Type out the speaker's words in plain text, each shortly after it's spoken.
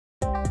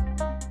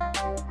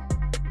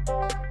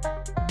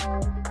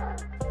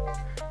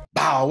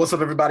Oh, what's up,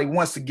 everybody?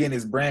 Once again,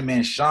 it's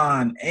Brandman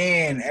Sean.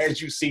 And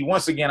as you see,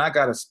 once again, I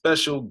got a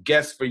special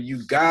guest for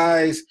you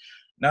guys.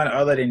 None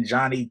other than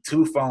Johnny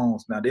Two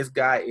Phones. Now, this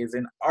guy is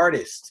an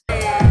artist.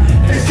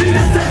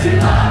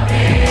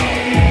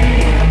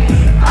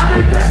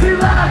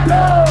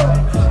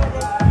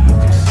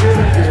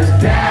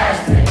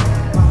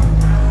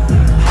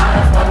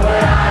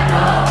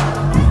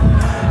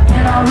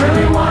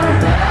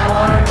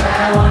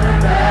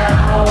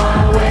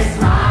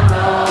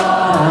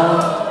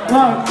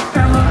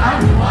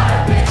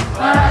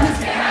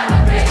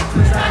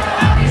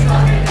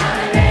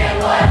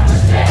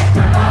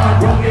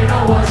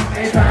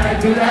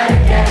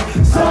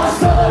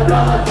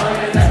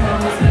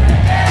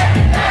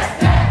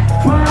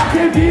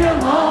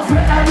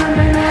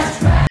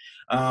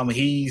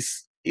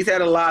 He's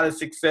had a lot of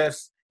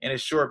success in a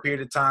short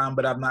period of time,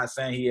 but I'm not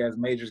saying he has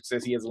major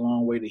success. He has a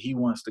long way that he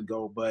wants to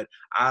go. But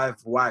I've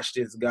watched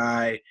this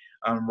guy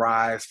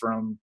rise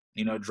from,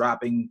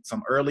 dropping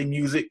some early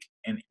music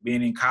and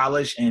being in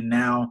college and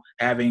now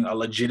having a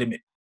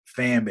legitimate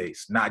fan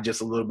base, not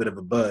just a little bit of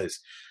a buzz.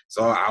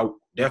 So I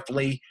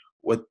definitely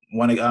would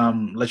want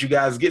to let you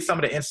guys get some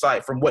of the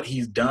insight from what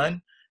he's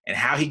done and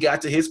how he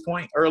got to his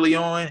point early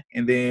on,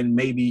 and then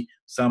maybe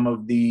some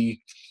of the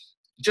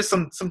just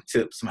some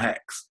tips, some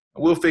hacks.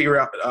 We'll figure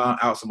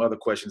out some other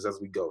questions as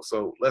we go.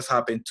 So let's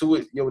hop into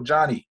it. Yo,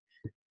 Johnny.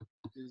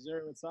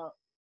 What's up?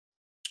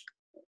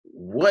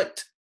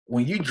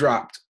 When you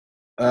dropped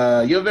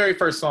your very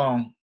first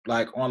song,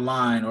 like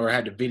online or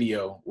had the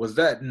video, was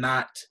that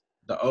not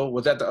the O?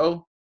 Was that the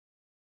O?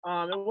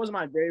 It wasn't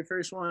my very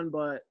first one,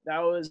 but that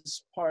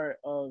was part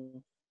of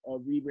a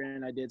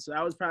rebrand I did. So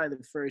that was probably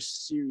the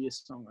first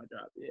serious song I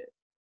dropped. Yeah,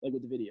 like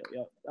with the video.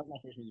 Yep, that was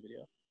my first music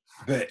video.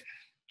 Bet.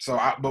 So,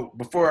 but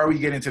before we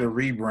get into the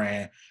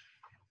rebrand,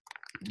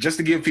 just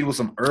to give people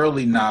some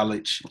early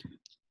knowledge,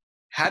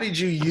 how did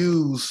you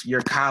use your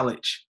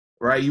college,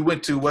 right? You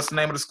went to, what's the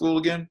name of the school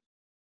again?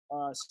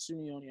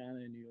 SUNY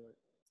Oneonta in New York.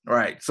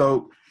 Right.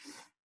 So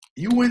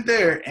you went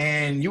there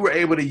and you were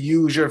able to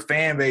use your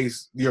fan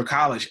base, your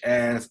college,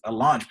 as a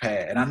launch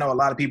pad. And I know a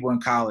lot of people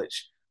in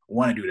college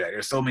want to do that.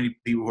 There's so many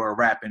people who are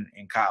rapping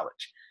in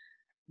college.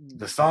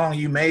 The song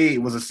you made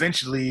was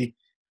essentially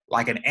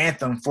like an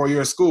anthem for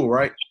your school,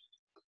 right?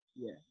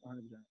 Yeah, 100%.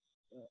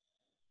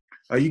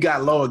 Oh, you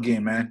got low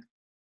again, man.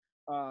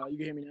 You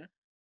can hear me now?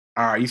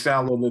 All right, you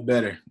sound a little bit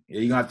better.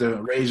 Yeah, you're going to have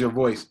to raise your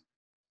voice.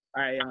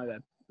 All right, yeah, my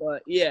bad.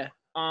 But yeah,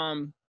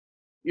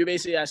 you're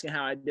basically asking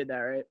how I did that,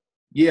 right?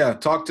 Yeah,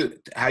 talk to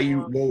how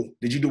you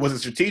was it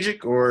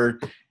strategic or?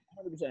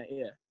 100%,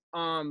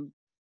 yeah.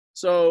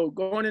 So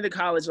going into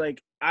college,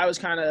 like I was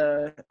kind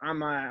of I'm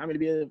going to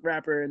be a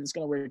rapper and it's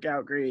going to work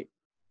out great.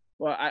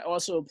 But I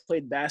also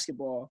played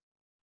basketball.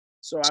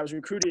 So I was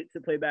recruited to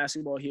play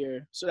basketball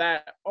here. So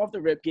that off the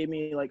rip gave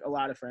me like a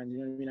lot of friends. You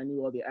know what I mean? I knew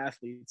all the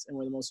athletes and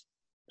were the most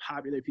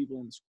popular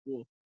people in the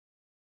school.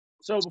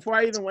 So before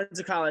I even went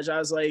to college, I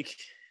was like,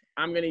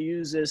 I'm going to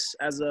use this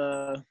as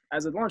a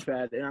launch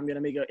pad and I'm going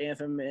to make an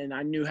anthem, and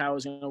I knew how it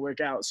was going to work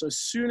out. So as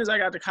soon as I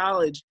got to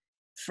college,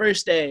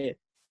 first day,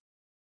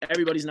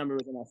 everybody's number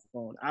was on my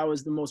phone. I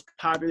was the most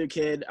popular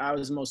kid. I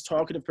was the most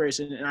talkative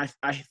person, and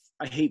I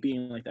hate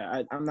being like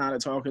that. I'm not a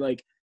talker.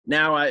 Like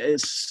now,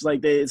 it's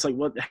like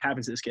what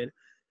happened to this kid?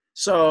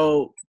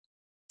 So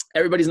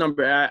everybody's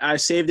number, I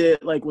saved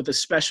it like with a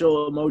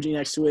special emoji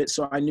next to it,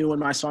 so I knew when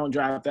my song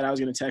dropped that I was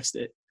going to text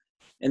it.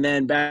 And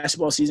then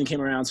basketball season came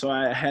around, so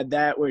I had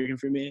that working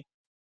for me.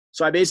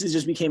 So I basically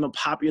just became a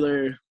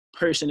popular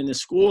person in the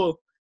school.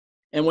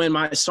 And when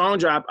my song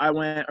dropped, I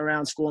went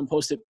around school and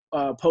posted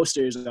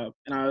posters up.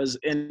 And I was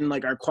in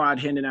like our quad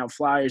handing out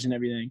flyers and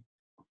everything.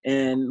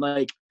 And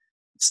like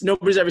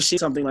nobody's ever seen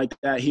something like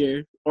that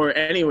here or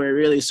anywhere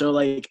really. So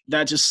like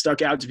that just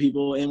stuck out to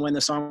people. And when the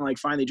song like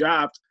finally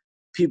dropped,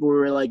 people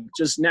were like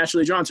just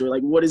naturally drawn to it.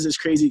 Like, what does this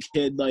crazy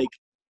kid like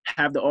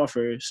have to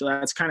offer? So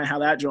that's kind of how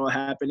that draw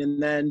happened.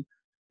 And then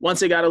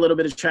once it got a little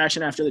bit of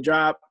traction after the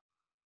drop,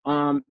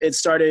 it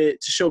started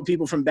to show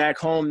people from back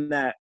home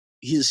that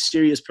he's a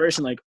serious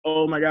person. Like,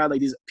 oh my God, like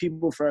these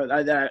people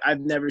that I've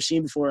never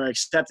seen before are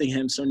accepting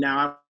him. So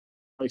now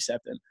I'm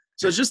accepting.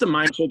 So it's just a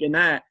mind trick in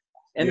that.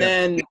 And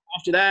then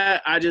after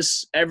that,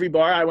 every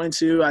bar I went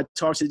to, I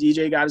talked to the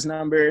DJ, got his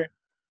number,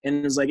 and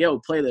it was like, yo,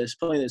 play this.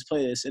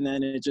 And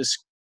then it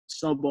just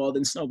snowballed,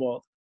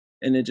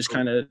 and it just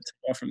kind of took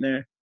off from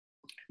there.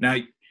 Now,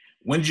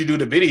 when did you do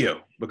the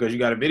video? Because you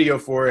got a video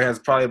for it, has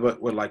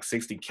probably like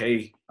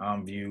 60K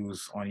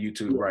views on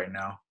YouTube right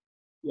now.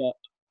 Yeah.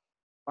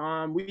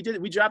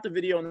 We dropped the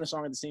video and the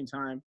song at the same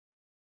time,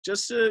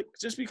 just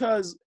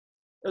because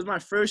it was my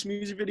first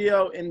music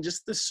video, and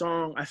just the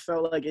song, I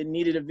felt like it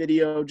needed a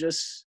video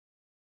just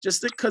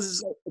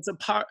because it's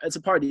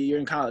a party. You're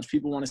in college.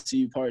 People want to see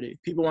you party.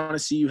 People want to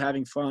see you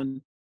having fun.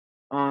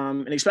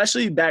 And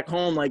especially back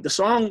home, like the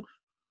song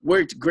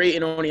worked great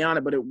in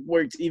Oneonta, but it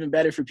worked even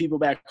better for people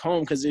back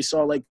home because they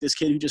saw like this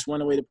kid who just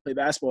went away to play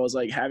basketball is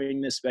like having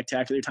this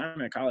spectacular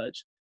time at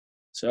college.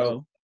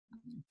 So,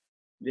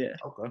 yeah.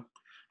 Okay.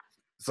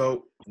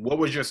 So what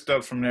was your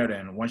steps from there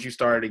then? Once you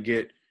started to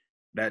get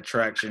that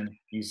traction,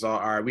 you saw,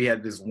 all right, we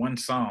had this one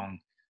song.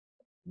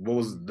 What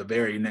was the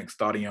very next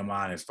thought in your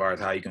mind as far as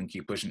how you can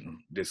keep pushing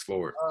this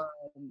forward?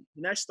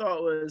 Next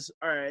thought was,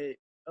 all right,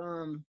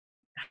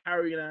 how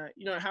are we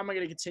gonna, how am I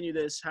gonna continue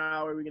this?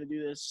 How are we gonna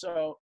do this?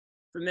 So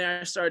from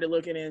there, I started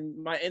looking,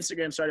 and my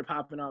Instagram started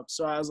popping up.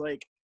 So I was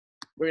like,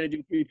 we're gonna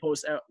do 3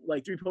 posts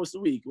a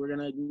week. We're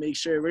gonna make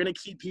sure we're gonna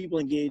keep people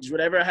engaged.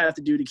 Whatever I have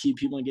to do to keep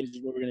people engaged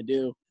is what we're gonna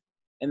do.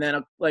 And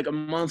then like a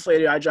month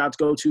later, I dropped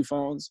Go To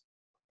Phones,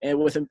 and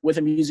with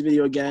a music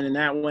video again, and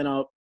that went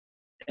up,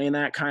 and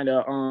that kind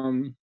of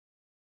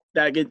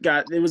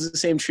it was the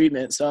same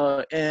treatment.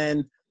 So,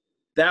 and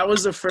that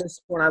was the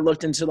first one I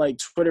looked into, like,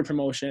 Twitter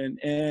promotion,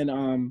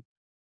 and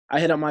I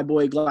hit up my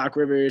boy Glock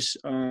Rivers.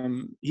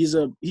 He's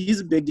a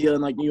big deal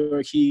in, like, New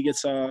York. He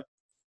gets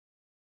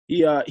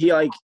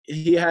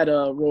he had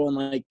a role in,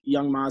 like,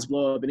 Young Ma's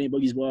blow up and A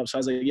Boogie's blow up. So I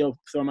was like, yo,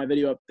 throw my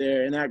video up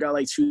there, and that got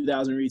like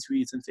 2,000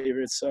 retweets and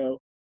favorites. So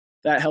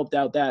that helped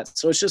out that.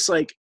 So it's just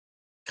like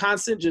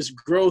constant just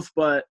growth,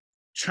 but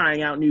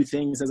trying out new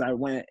things as I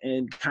went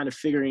and kind of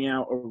figuring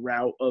out a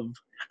route of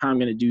how I'm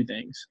gonna do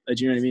things. Like,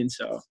 you know what I mean?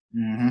 So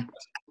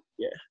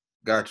yeah.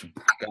 Got you.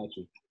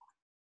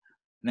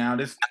 Now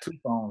this 2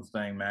 Phones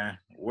thing, man.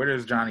 Where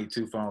does Johnny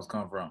 2 Phones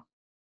come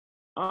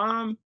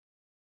from?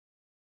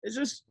 It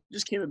just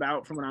came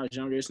about from when I was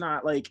younger. It's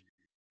not like,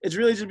 it's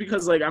really just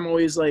because, like, I'm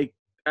always like,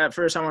 at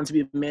first I wanted to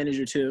be a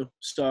manager too.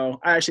 So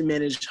I actually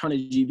managed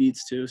 100 G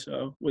Beats too.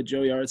 So with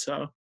Joe Yard.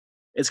 So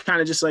it's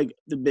kind of just like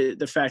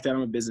the fact that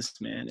I'm a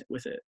businessman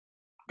with it.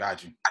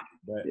 Got you.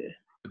 But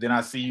then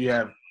I see you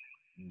have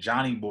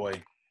Johnny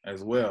Boy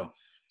as well.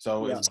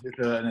 So is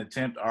this an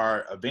attempt,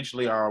 or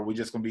eventually are we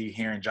just going to be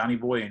hearing Johnny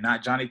Boy and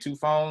not Johnny 2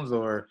 Phones,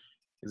 or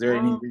is there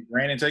any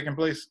rebranding taking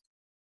place?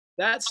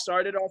 That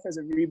started off as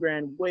a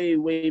rebrand way,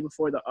 way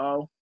before the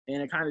O,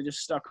 and it kind of just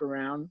stuck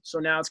around. So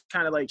now it's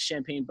kind of like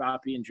Champagne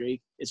Boppy and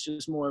Drake. It's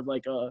just more of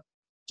like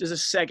just a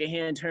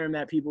secondhand term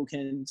that people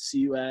can see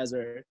you as,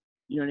 or,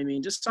 you know what I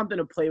mean? Just something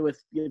to play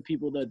with, get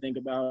people to think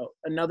about.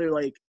 Another,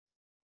 like,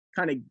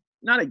 kind of,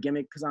 not a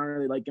gimmick, because I don't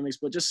really like gimmicks,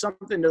 but just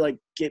something to, like,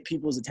 get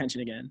people's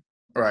attention again.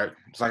 Right.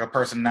 It's like a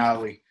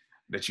personality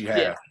that you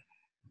have.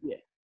 Yeah.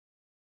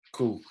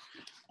 Cool.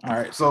 All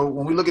right. So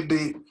when we look at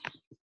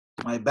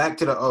back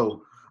to the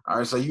O. All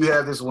right. So you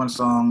have this one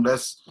song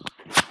that's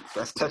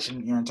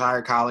touching your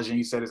entire college, and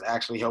you said it's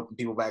actually helping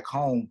people back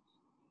home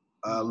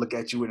look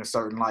at you in a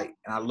certain light.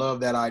 And I love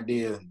that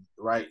idea,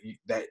 right?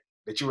 That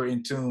you were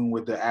in tune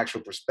with the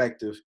actual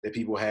perspective that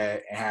people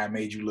had and how it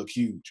made you look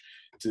huge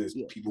to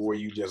people where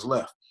you just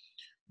left.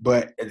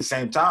 But at the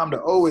same time,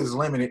 the O is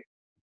limited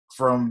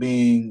from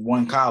being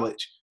one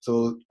college.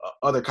 So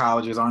other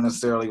colleges aren't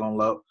necessarily going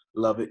to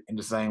love it in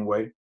the same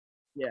way.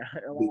 Yeah,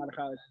 a lot of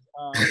colleges.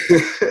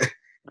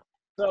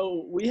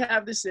 So we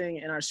have this thing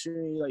in our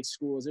SUNY, like,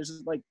 schools.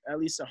 There's like at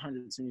least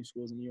 100 SUNY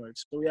schools in New York.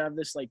 So we have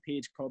this, like,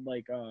 page called,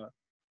 like,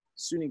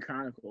 SUNY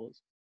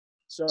Chronicles.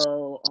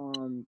 So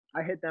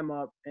I hit them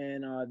up,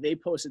 and they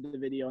posted the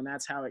video, and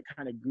that's how it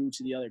kind of grew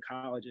to the other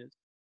colleges.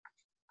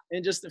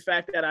 And just the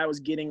fact that I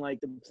was getting,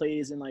 like, the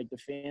plays and, like, the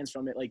fans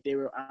from it, like, they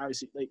were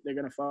obviously, like, they're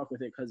going to fuck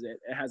with it because it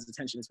has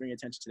attention. It's bringing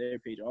attention to their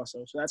page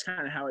also. So that's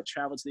kind of how it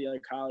traveled to the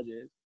other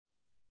colleges.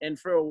 And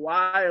for a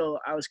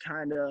while, I was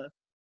kind of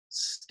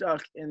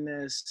stuck in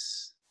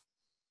this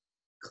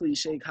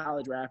cliche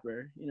college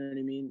rapper, you know what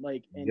I mean?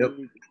 Like, and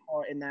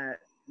in that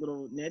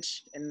little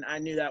niche. And I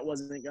knew that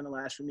wasn't going to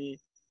last for me.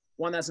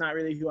 One, that's not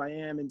really who I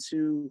am. And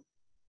two,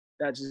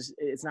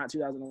 it's not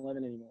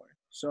 2011 anymore.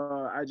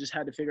 So I just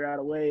had to figure out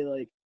a way,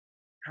 like,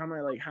 how am I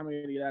going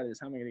to get out of this?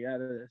 How am I going to get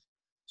out of this?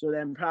 So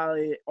then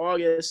probably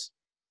August,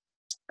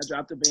 I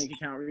dropped a bank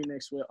account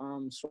remix with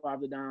Suave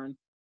the Don,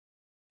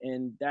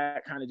 and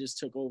that kind of just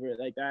took over.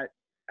 Like, that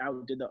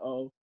outdid the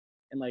O,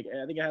 and, like,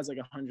 I think it has like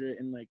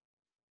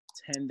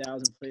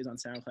 110,000 plays on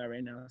SoundCloud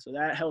right now. So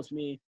that helps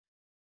me.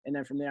 And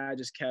then from there, I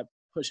just kept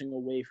pushing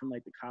away from,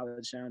 like, the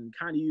college sound, and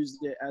kind of used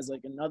it as,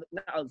 like, another,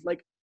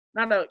 like,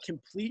 not a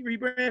complete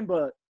rebrand,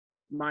 but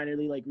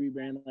minorly, like,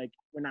 rebrand. Like,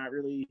 we're not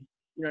really,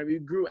 we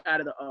grew out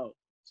of the O.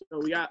 So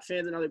we got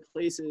fans in other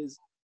places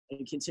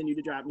and continue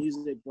to drop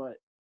music, but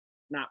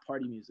not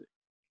party music.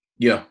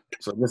 Yeah.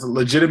 So this is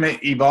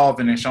legitimate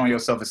evolving and showing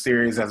yourself as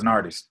serious as an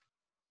artist.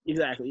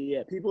 Exactly.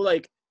 Yeah. People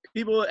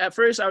at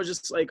first, I was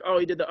just like, oh,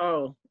 he did the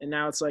O. And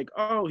now it's like,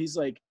 oh, he's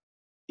like,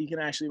 he can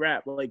actually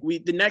rap. But, like,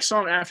 the next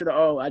song after the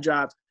O, I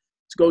dropped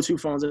Go To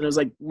Phones. And it was,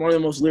 like, one of the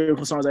most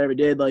lyrical songs I ever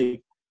did.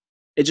 Like,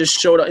 it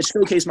just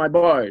showcased my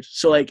bars.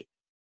 So, like,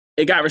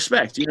 it got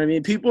respect. You know what I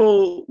mean?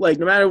 People, like,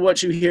 no matter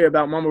what you hear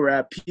about mumble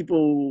rap,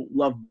 people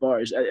love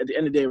bars. At the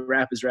end of the day,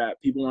 rap is rap.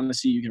 People want to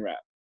see you can rap.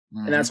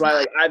 Mm-hmm. And that's why,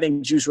 like, I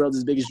think Juice WRLD is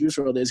as big as Juice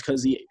WRLD is,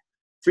 because he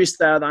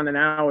freestyled on an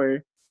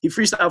hour. He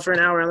freestyled for an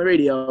hour on the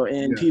radio,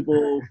 and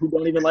people who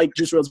don't even like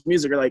Juice WRLD's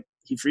music are like,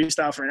 he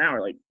freestyled for an hour.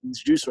 Like,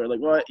 it's Juice WRLD.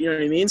 Like, what? You know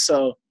what I mean?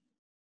 So,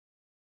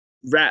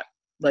 rap.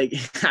 Like,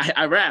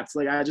 I rapped.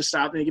 Like, I just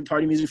stopped making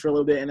party music for a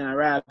little bit, and then I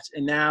rapped.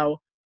 And now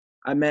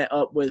I met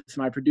up with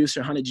my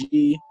producer,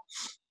 100G,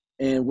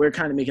 and we're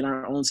kind of making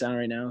our own sound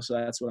right now. So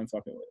that's what I'm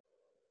fucking with.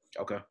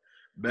 Okay.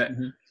 Bet.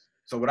 Mm-hmm.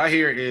 So what I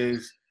hear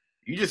is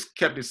you just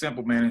kept it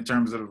simple, man, in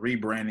terms of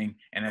rebranding.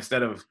 And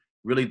instead of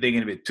really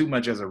thinking of it too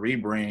much as a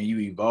rebrand, you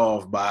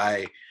evolve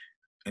by,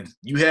 and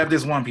you have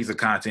this one piece of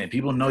content.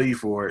 People know you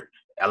for it.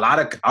 A lot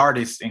of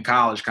artists in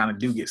college kind of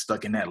do get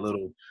stuck in that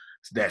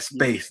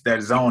space,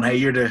 that zone. Hey,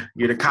 you're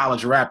the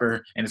college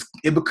rapper, and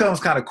it becomes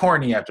kind of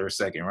corny after a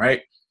second,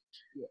 right?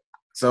 Yeah.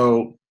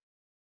 So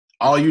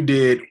all you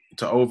did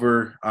to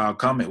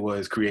overcome it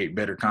was create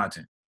better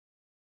content.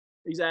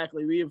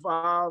 Exactly. We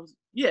evolved.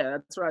 Yeah,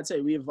 that's what I'd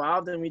say. We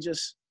evolved and we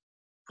just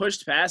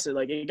pushed past it.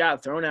 Like, it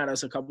got thrown at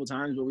us a couple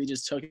times, but we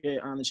just took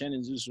it on the chin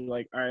and just were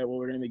like, all right, well,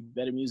 we're going to make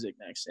better music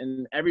next.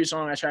 And every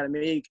song I try to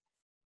make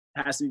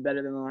has to be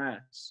better than the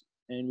last.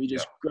 And we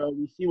just grow.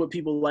 We see what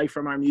people like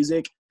from our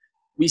music.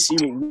 We see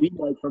what we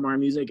like from our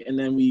music, and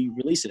then we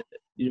release it.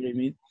 You know what I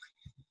mean?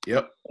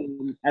 Yep.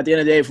 And at the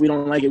end of the day, if we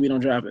don't like it, we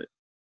don't drop it.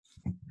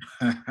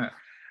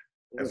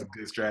 That's a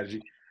good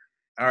strategy.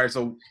 All right,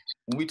 so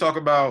when we talk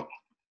about,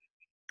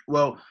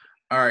 well,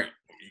 all right,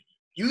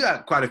 you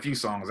got quite a few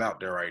songs out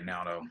there right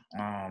now, though.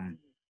 And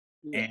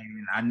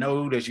I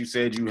know that you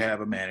said you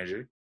have a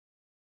manager.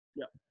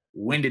 Yeah.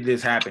 When did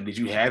this happen? Did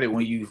you have it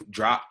when you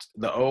dropped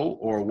the O,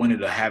 or when did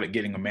the habit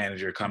getting a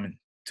manager coming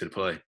to the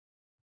play?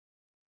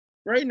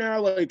 Right now,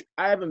 like,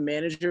 I have a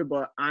manager,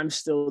 but I'm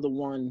still the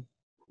one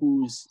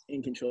who's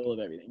in control of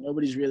everything.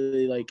 Nobody's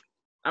really, like,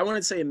 I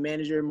wouldn't say a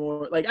manager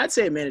more. Like, I'd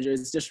say a manager.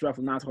 It's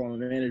disrespectful not to call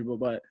him a manager,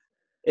 but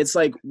it's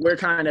like we're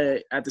kind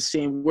of at the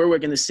same. We're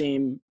working the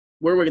same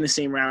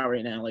route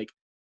right now. Like,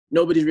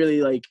 nobody's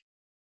really like,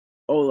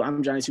 oh,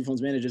 I'm Johnny Two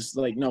Phone's manager. It's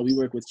like, no, we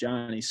work with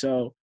Johnny.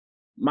 So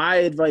my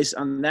advice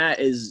on that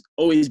is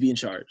always be in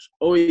charge.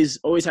 Always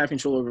have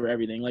control over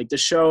everything. Like, the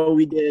show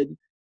we did,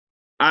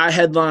 I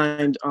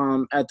headlined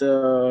at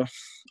the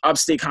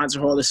Upstate Concert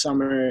Hall this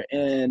summer,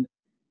 and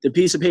the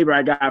piece of paper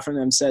I got from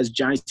them says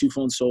Johnny Two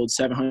Phones sold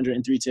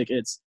 703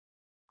 tickets.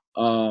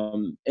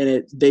 And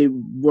they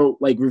wrote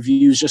like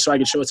reviews just so I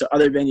could show it to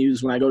other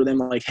venues when I go to them,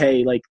 like,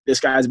 hey, like, this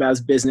guy's about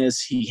his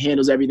business. He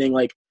handles everything.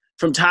 Like,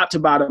 from top to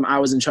bottom, I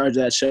was in charge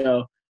of that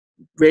show.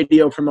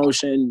 Radio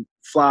promotion,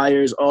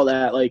 flyers, all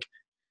that. Like,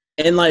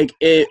 and like,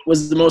 it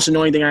was the most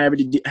annoying thing I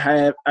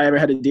ever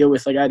had to deal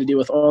with. Like, I had to deal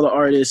with all the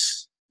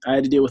artists. I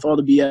had to deal with all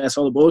the BS,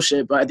 all the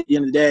bullshit. But at the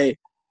end of the day,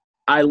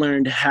 I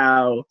learned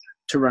how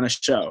to run a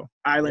show.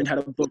 I learned how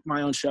to book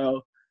my own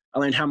show. I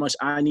learned how much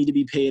I need to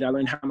be paid. I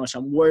learned how much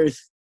I'm worth.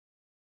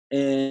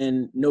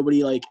 And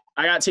nobody, like,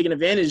 I got taken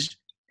advantage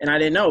and I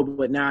didn't know.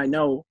 But now I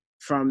know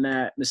from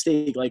that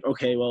mistake, like,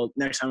 okay, well,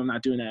 next time I'm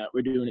not doing that.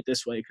 We're doing it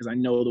this way because I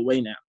know the way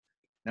now.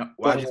 Now,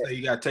 why did you say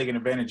you got taken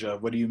advantage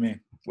of? What do you mean?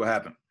 What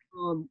happened?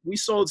 We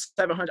sold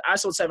 700. I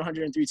sold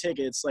 703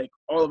 tickets, like,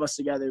 all of us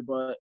together.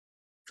 But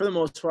for the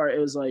most part, it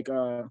was like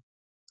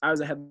I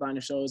was a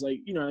headliner, so it was like,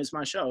 you know, it's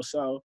my show.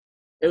 So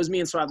it was me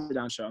and Swap the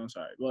Down show. I'm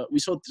sorry, but we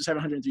sold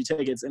 703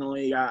 tickets and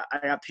I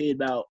got paid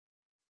about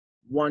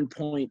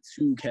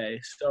 1.2K.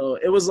 So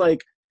it was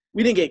like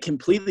we didn't get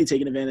completely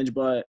taken advantage,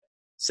 but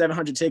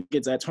 700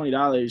 tickets at $20,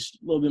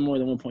 a little bit more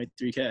than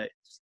 1.3K.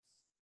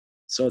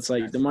 So it's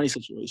like the money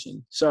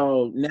situation.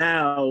 So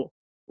now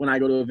when I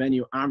go to a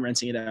venue, I'm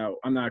renting it out.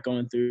 I'm not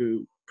going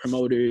through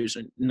promoters.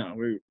 No,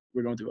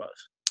 we're going through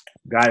us.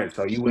 Got it.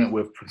 So you went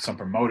with some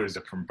promoters.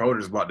 The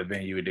promoters bought the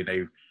venue, and then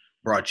they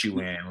brought you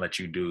in and let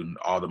you do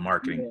all the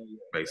marketing,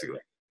 basically.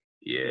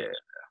 Yeah.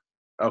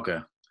 Okay.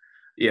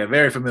 Yeah,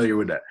 very familiar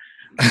with that.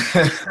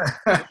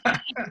 It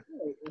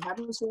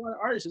happens to a lot of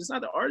artists. It's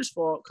not the artist's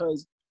fault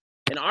because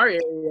in our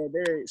area,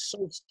 they're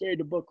so scared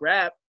to book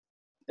rap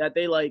that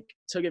they, like,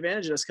 took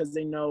advantage of us because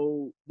they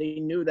knew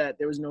that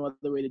there was no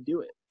other way to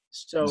do it.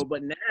 So,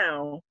 but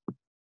now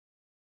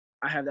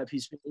I have that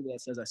piece of paper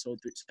that says I sold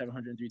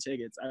 703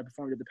 tickets. I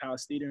performed at the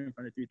Palace Theater in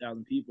front of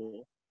 3,000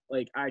 people.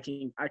 Like, I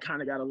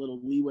kind of got a little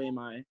leeway in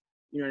my,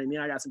 you know what I mean?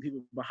 I got some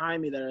people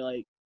behind me that are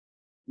like,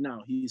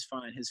 no, he's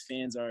fine. His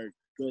fans are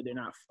good. They're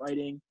not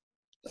fighting.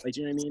 Like,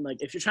 you know what I mean?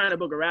 Like, if you're trying to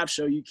book a rap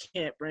show, you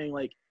can't bring,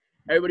 like,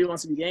 everybody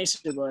wants to be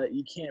gangster, but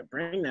you can't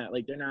bring that.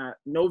 Like,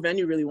 no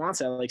venue really wants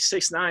that. Like,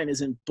 6ix9ine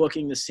isn't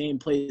booking the same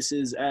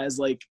places as,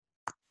 like,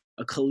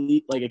 a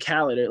Khalid, like a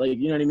Khaled, or, like,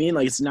 you know what I mean?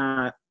 Like, it's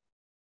not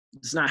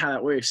how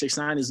that works.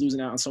 6ix9ine is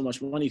losing out on so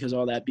much money because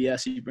all that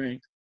BS he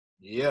brings.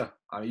 Yeah,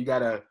 I mean,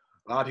 a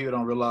lot of people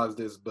don't realize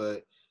this,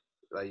 but,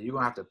 like, you're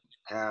gonna have to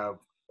have,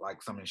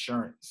 like, some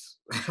insurance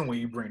when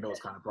you bring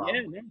those kind of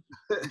problems.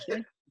 Yeah,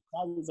 insurance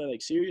problems are,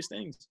 like, serious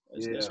things.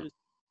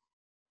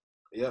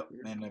 Yep,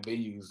 and the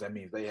venues, that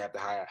means they have to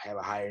have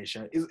a higher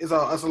insurance. It's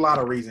a lot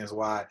of reasons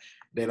why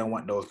they don't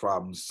want those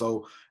problems.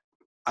 So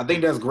I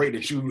think that's great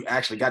that you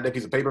actually got that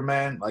piece of paper,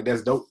 man. Like,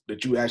 that's dope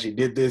that you actually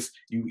did this.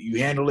 You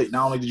handled it.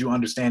 Not only did you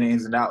understand the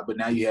ins and outs, but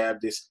now you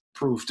have this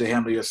proof to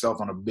handle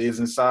yourself on the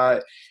business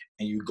side,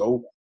 and you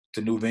go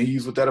to new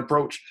venues with that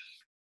approach.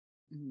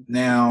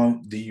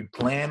 Now, do you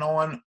plan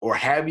on, or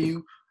have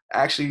you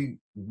actually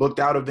booked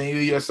out a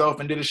venue yourself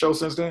and did a show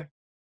since then?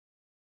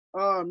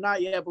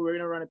 Not yet, but we're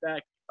gonna run it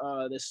back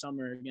this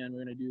summer again.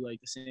 We're gonna do,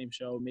 like, the same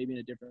show, maybe in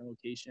a different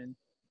location,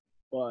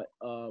 but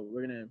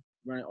we're gonna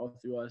run it all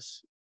through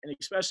us. and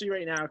especially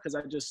right now because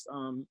I just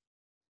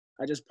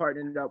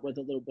partnered up with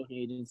a little booking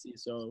agency.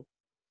 So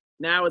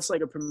now it's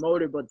like a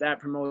promoter, but that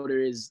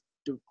promoter's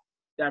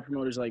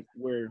like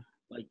we're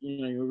like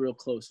you're real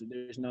close.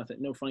 There's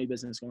no funny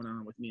business going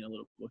on with me and a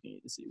little booking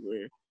agency.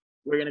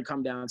 We're gonna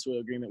come down to an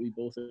agreement we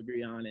both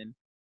agree on and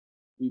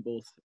we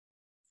both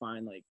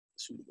find like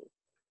suitable.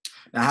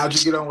 Now, how'd you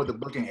get on with the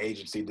booking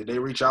agency? Did they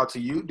reach out to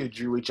you? Did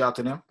you reach out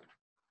to them?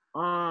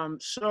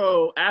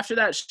 So after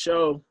that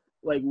show,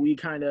 like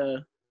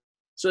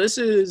so this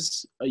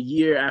is a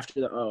year after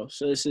the O.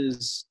 So this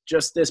is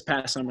just this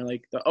past summer.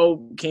 Like the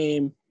O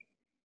came,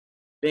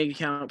 bank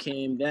account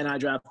came, then I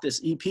dropped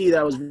this EP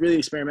that was really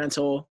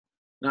experimental.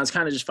 And I was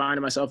kind of just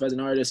finding myself as an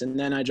artist. And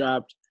then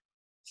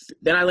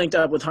I linked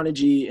up with Hunter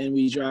G and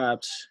we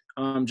dropped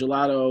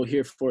Gelato,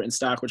 Here For It, and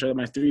Stock, which are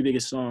my 3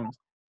 biggest songs.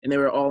 And they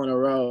were all in a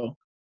row.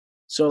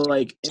 So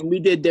like, and we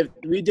did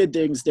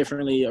things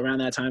differently around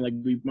that time. Like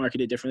we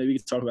marketed differently. We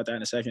could talk about that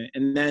in a second.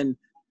 And then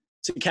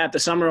to cap the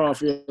summer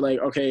off, we were like,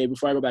 okay,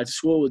 before I go back to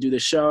school, we'll do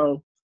this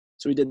show.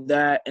 So we did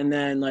that. And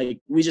then like,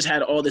 we just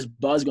had all this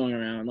buzz going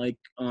around. Like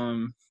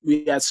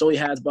we had Sully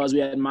Had's buzz,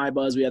 we had my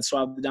buzz, we had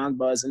Swab the Don's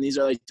buzz. And these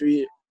are like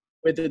the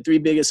 3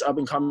 biggest up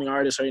and coming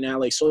artists right now.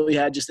 Like Sully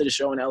Had just did a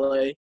show in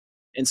LA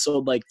and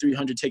sold like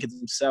 300 tickets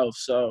himself.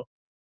 So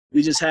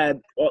we just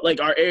had like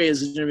our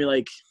areas is going to be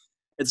like,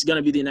 it's going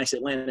to be the next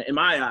Atlanta. In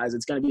my eyes,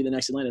 it's going to be the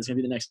next Atlanta. It's going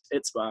to be the next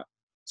hit spot.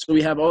 So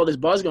we have all this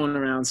buzz going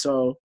around.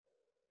 So,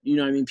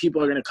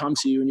 people are going to come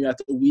to you and you have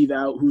to weave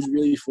out who's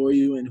really for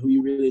you and who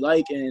you really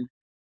like. And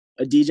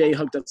a DJ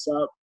hooked us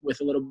up with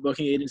a little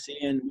booking agency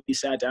and we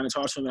sat down and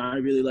talked to them. And I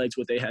really liked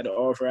what they had to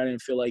offer. I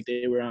didn't feel like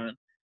they were on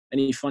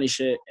any funny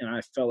shit. And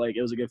I felt like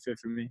it was a good fit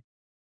for me.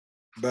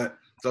 But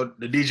so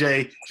the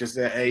DJ just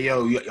said, hey,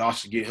 yo, y'all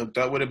should get hooked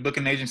up with a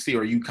booking agency,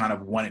 or you kind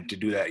of wanted to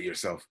do that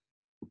yourself?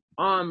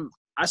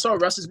 I saw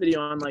Russ's video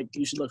on like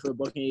you should look for a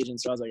booking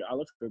agent, so I was like, I'll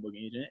look for a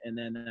booking agent, and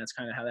then that's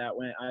kind of how that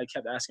went. I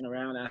kept asking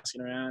around, and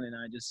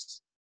I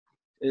just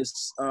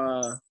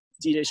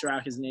DJ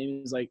Chirac, his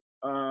name is like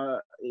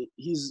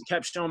he's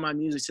kept showing my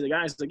music to the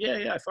guy. He's like,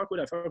 yeah, I fuck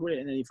with it,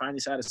 and then he finally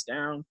sat us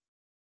down,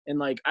 and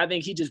like I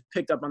think he just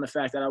picked up on the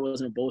fact that I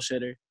wasn't a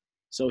bullshitter,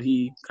 so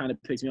he kind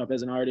of picked me up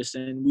as an artist,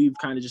 and we've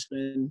kind of just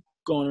been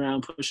going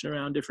around pushing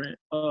around different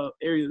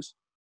areas.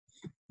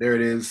 There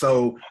it is.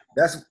 So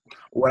that's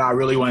what I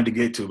really wanted to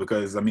get to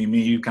because, me and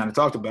you kind of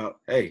talked about,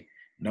 hey,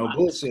 no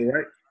bullshit,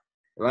 right?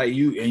 Like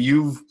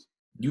you've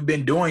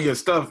been doing your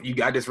stuff. You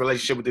got this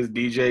relationship with this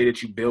DJ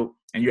that you built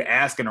and you're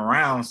asking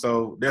around.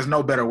 So there's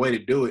no better way to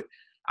do it,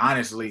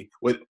 honestly,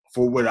 with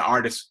an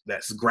artist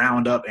that's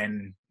ground up.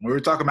 And when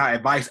we're talking about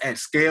advice at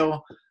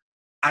scale,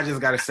 I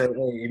just got to say, hey,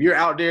 if you're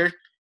out there,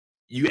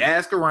 you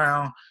ask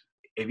around.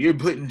 If you're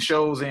putting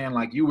shows in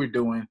like you were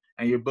doing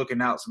and you're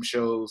booking out some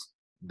shows,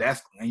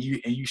 and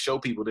you show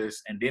people this,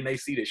 and then they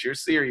see that you're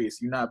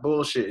serious, you're not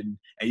bullshitting,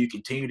 and you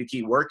continue to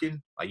keep working,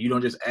 like you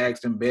don't just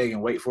ask them, beg,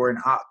 and wait for an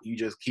op, you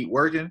just keep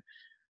working,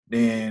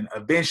 then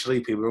eventually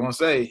people are gonna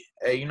say,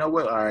 hey, you know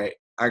what? All right,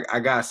 I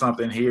got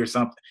something here,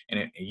 something,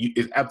 and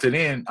it's up to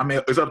them.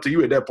 It's up to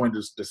you at that point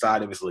to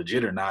decide if it's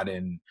legit or not,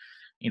 and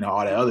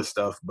all that other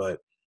stuff. But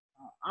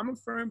I'm a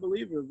firm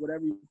believer of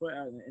whatever you put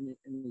out in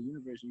the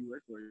universe you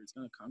work for, it's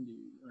gonna come to you.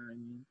 You know what I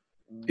mean?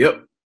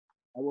 Yep.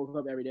 I woke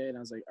up every day and I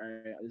was like, all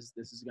right,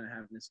 this is gonna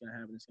happen, this is gonna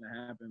happen, this is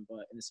gonna happen. But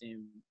at the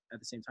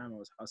same time, I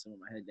was hustling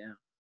with my head down.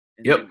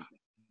 And yep.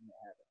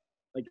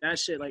 Like that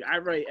shit, like I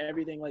write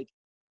everything. Like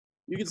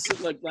you can see,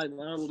 like my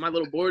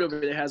little board over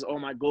there has all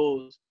my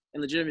goals,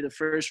 and legitimately the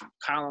first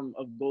column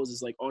of goals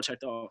is like all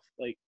checked off.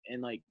 Like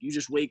and like you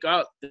just wake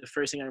up, the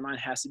first thing on your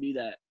mind has to be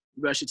that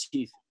you brush your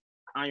teeth,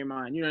 on your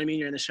mind. You know what I mean?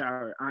 You're in the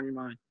shower, on your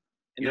mind,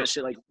 and that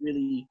shit like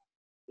really,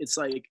 it's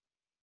like.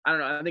 I don't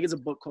know. I think it's a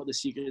book called The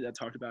Secret that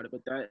talked about it,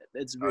 but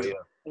it's real. Oh,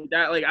 yeah.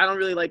 That like I don't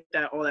really like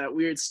that all that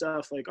weird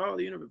stuff like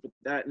the universe, but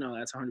that's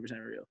 100%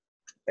 real.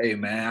 Hey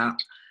man,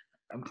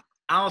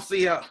 I don't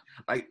see how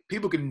like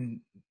people can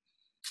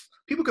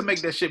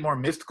make that shit more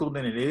mystical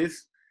than it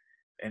is,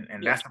 and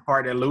that's the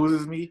part that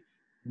loses me.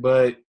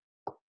 But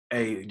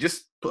hey,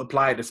 just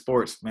apply it to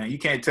sports, man. You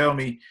can't tell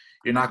me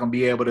you're not gonna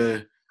be able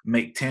to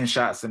make 10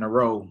 shots in a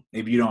row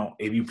if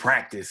you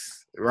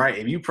practice, right?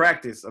 If you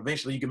practice,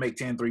 eventually you can make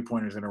 10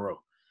 3-pointers in a row.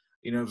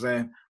 You know what I'm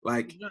saying?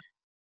 Like,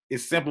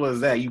 it's simple as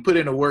that. You put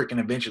in the work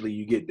and eventually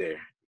you get there.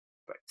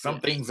 Like,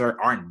 some things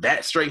aren't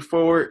that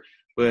straightforward,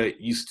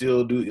 but you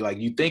still do. Like,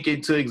 you think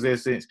into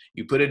existence,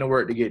 you put in the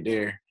work to get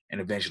there,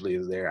 and eventually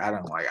it's there.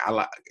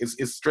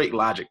 It's straight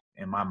logic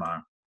in my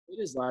mind.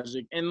 It is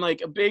logic. And,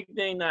 like, a big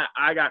thing that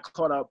I got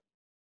caught up,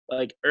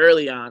 like,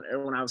 early on,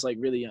 or when I was, like,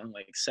 really young,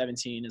 like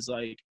 17, is,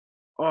 like,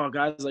 oh,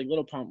 guys like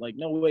Little Pump, like,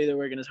 no way they're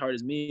working as hard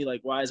as me. Like,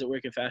 why is it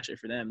working faster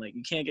for them? Like,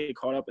 you can't get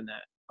caught up in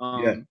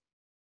that.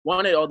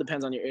 One, it all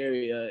depends on your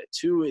area.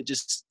 Two, it's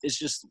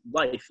just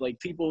life. Like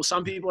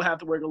some people have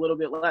to work a little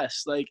bit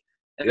less. Like,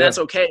 and that's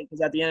okay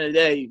because at the end of the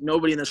day,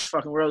 nobody in this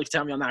fucking world can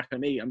tell me I'm not gonna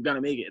make it. I'm gonna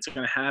make it. It's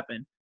gonna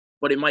happen.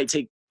 But it might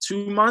take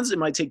 2 months. It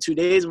might take 2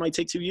 days. It might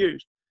take 2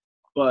 years.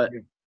 But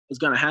it's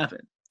gonna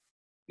happen.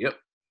 Yep.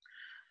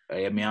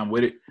 Hey, I mean, I'm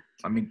with it.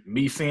 I mean,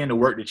 me seeing the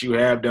work that you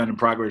have done and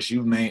progress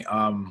you've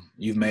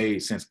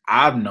made since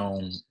I've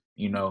known,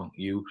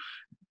 you.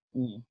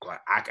 Like,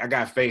 I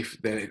got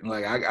faith that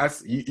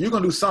you're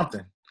gonna do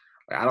something.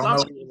 Like, I don't know,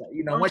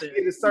 Something. once you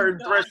hit a certain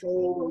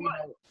threshold,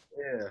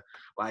 yeah,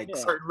 like Yeah.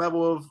 certain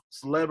level of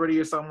celebrity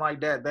or something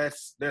like that.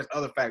 There's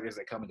other factors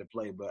that come into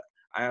play, but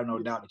I have no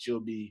doubt that you'll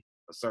be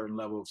a certain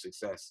level of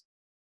success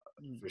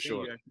for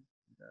sure.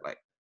 Like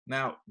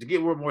now, to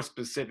get a little more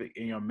specific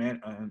in your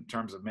in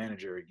terms of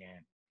manager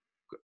again,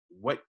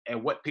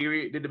 at what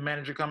period did the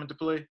manager come into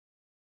play?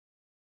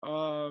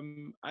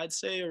 I'd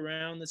say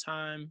around the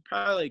time,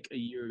 probably like a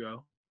year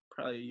ago,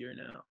 probably a year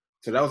now.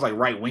 So that was like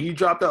right when you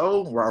dropped the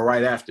O, or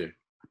right after?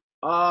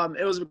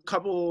 It was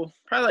probably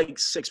like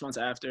 6 months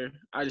after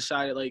I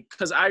decided, like,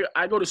 cause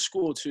I go to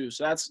school too,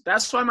 so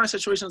that's why my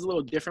situation is a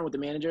little different with the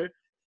manager.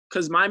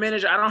 Cause my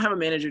manager, I don't have a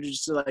manager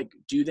just to like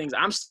do things.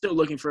 I'm still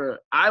looking for.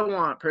 I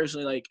want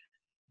personally, like,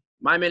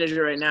 my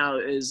manager right now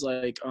is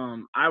like,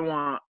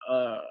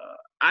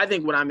 I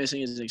think what I'm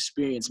missing is an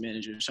experienced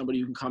manager, somebody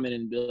who can come in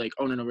and be like,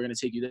 oh no, we're gonna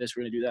take you this,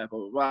 we're gonna do that, blah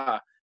blah blah.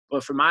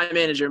 But for my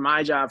manager,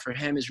 my job for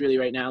him is really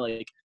right now,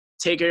 like,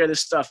 take care of the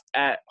stuff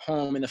at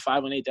home in the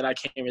 518 that I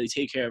can't really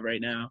take care of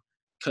right now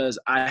because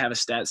I have a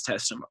stats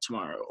test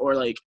tomorrow, or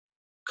like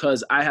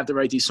because I have to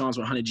write these songs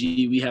with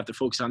 100G. We have to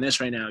focus on this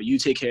right now. You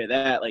take care of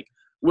that. Like,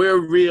 we're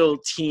a real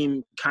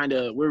team,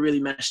 we're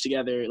really meshed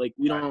together. Like,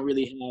 we don't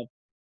really have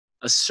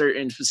a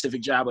certain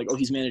specific job, like, oh,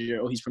 he's manager,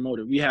 oh, he's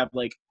promoter. We have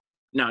like,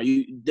 no,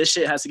 this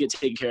shit has to get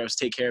taken care of.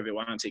 So take care of it.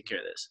 Why don't take care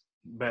of this?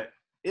 But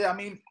yeah, I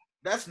mean,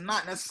 that's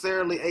not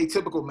necessarily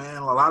atypical, man.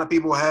 A lot of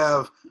people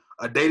have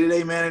a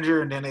day-to-day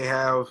manager, and then they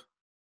have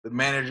the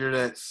manager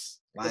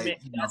that's like.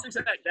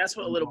 That's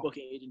what a little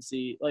booking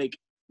agency, like,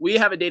 we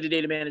have a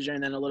day-to-day manager,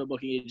 and then a little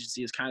booking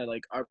agency is kind of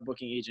like our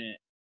booking agent,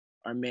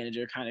 our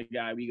manager kind of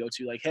guy. We go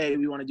to like, hey,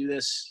 we want to do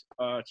this.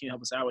 Can you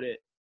help us out with it?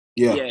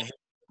 Yeah.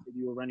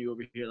 We will run you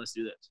over here. Let's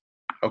do this.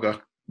 Okay.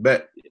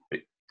 Bet.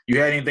 You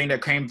had anything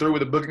that came through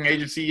with the booking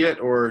agency yet,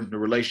 or the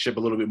relationship a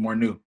little bit more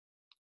new?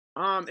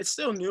 It's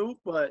still new,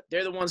 but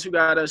they're the ones who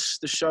got us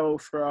the show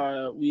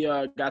for. We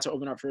got to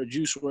open up for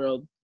Juice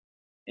WRLD,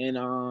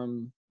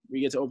 and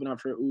we get to open up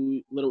for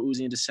Little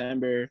Uzi in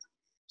December.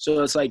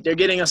 So it's like they're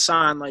getting us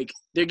on. Like,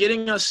 they're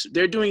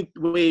doing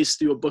ways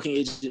through a booking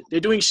agent.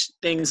 They're doing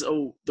things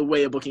the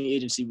way a booking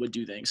agency would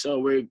do things. So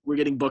we're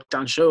getting booked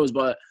on shows,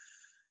 but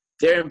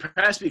they're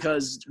impressed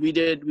because we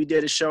did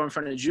a show in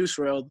front of Juice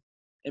WRLD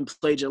and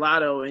played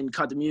Gelato and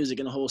cut the music,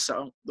 and the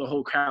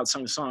whole crowd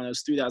sung the song. It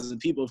was 3,000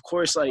 people. Of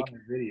course, like,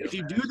 if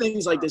you do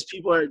things like this,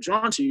 people are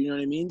drawn to you. You know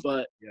what I mean?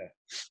 But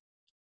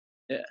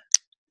yeah.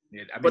 I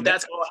mean, but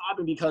that's all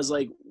happened because,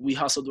 like, we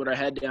hustled with our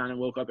head down and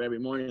woke up every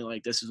morning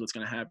like, this is what's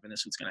gonna happen.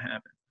 This is what's gonna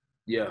happen.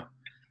 Yeah.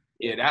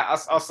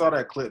 I saw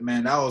that clip,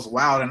 man. That was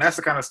wild, and that's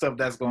the kind of stuff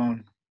that's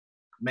gonna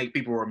make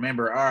people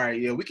remember. All right,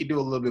 yeah, we could do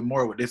a little bit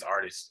more with this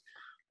artist.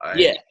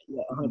 Yeah,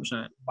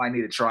 100%. Might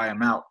need to try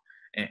him out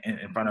in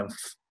front of,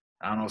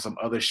 I don't know, some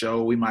other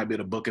show. We might be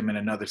able to book him in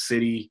another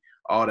city,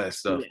 all that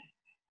stuff.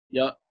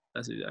 Yep,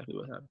 that's exactly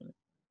what happened.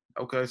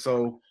 Okay,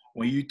 so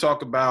when you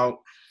talk about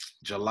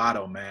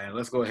Gelato, man,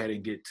 let's go ahead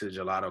and get to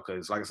Gelato,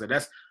 because like I said,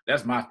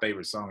 that's my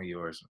favorite song of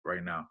yours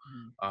right now.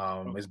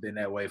 It's been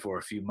that way for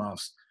a few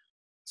months.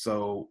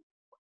 So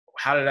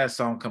how did that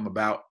song come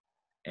about?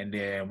 And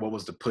then what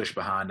was the push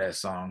behind that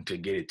song to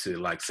get it to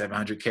like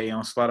 700K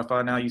on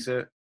Spotify now, you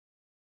said?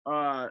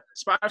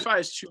 Spotify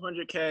is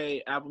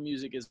 200K, Apple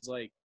Music is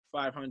like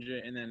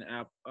 500, and then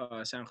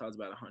SoundCloud's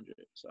about 100.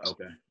 So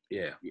okay,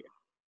 yeah.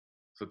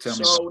 So tell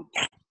me. So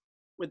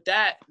with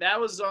that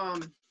was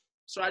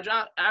so I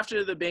dropped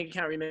after the bank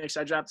account remix.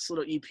 I dropped this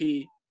little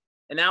EP,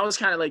 and that was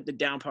kind of like the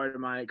down part of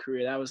my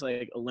career. That was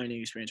like a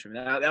learning experience for me.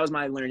 That was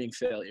my learning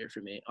failure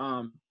for me.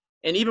 And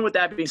even with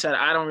that being said,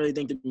 I don't really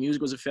think the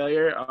music was a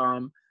failure.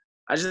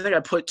 I just think I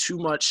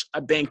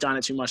banked on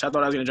it too much. I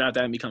thought I was gonna drop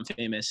that and become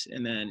famous,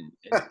 and then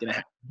it didn't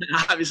happen.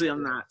 Obviously,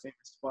 I'm not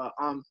famous, but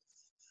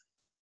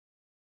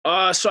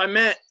so I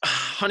met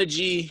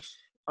 100G.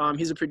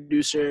 He's a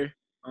producer.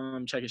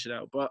 Check his shit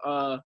out. But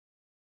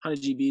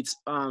 100G Beats.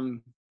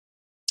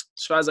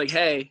 So I was like,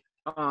 hey,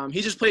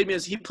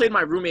 he played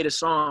my roommate a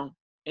song,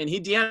 and he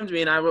DM'd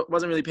me, and I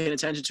wasn't really paying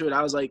attention to it.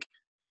 I was like,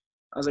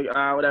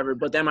 whatever.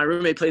 But then my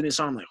roommate played me the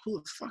song. I'm like,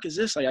 who the fuck is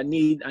this? Like, I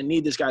need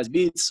this guy's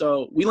beats.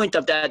 So we linked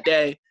up that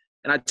day,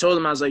 and I told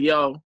him, I was like,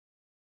 yo,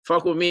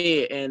 fuck with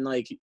me. And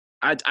like,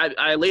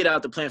 I laid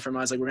out the plan for him.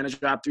 I was like, we're gonna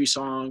drop 3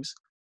 songs.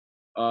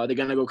 They're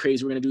gonna go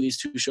crazy. We're gonna do these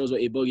 2 shows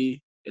with A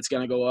Boogie. It's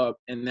gonna go up,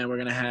 and then we're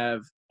gonna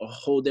have a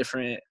whole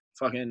different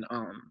fucking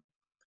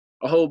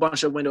a whole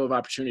bunch of window of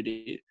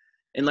opportunity.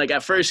 And like,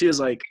 at first he was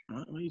like,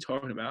 what are you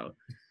talking about?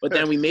 But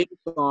then we made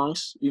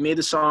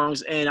the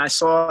songs, and I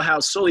saw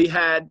how Sully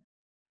had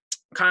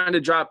kind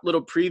of dropped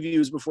little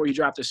previews before he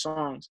dropped his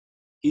songs.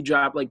 He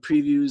dropped like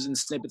previews and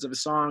snippets of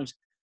his songs.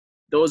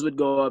 Those would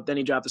go up, then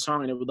he dropped the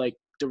song, and it would like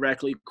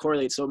directly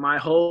correlate. So my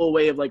whole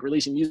way of like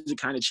releasing music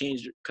kind of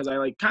changed, because I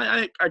like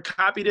I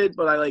copied it,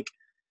 but I like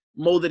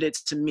molded it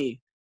to me.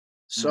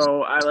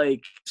 So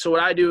so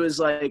what I do is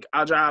like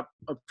I'll drop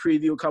a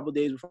preview a couple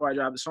days before I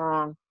drop the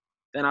song,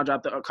 then I'll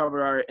drop the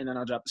cover art, and then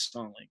I'll drop the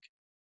song link.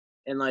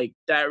 And like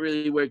that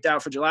really worked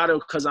out for Gelato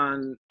because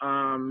on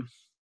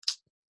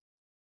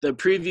the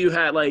preview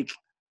had like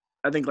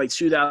I think like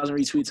 2,000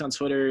 retweets on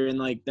Twitter, and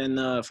like then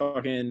the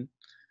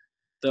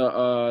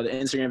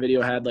Instagram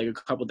video had like a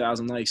couple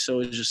thousand likes.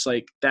 So it was just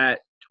like that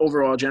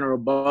overall general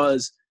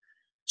buzz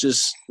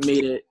just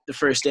made it the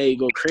first day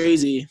go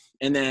crazy.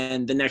 And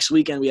then the next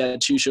weekend we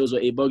had 2 shows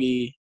with A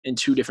Boogie in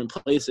 2 different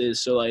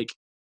places. So like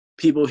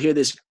people hear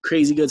this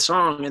crazy good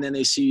song and then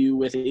they see you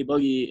with A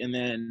Boogie, and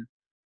then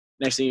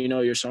next thing you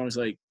know your song's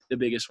like the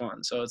biggest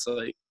one. So it's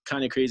like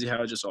kind of crazy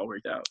how it just all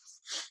worked out.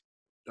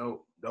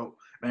 Dope.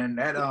 Man,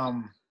 that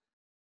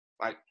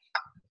like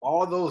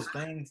all those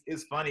things,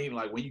 it's funny,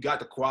 like when you got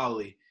the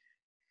quality,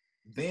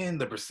 then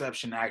the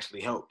perception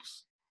actually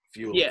helps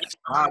fuel. Yeah.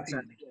 A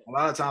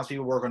lot of times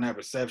people work on that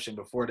perception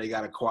before they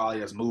got a quality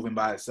that's moving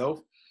by itself.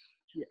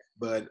 Yeah.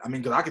 But I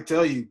mean, because I could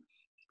tell you,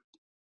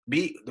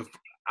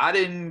 I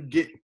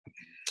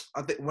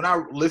think when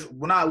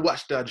I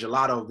watched the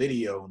Gelato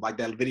video, like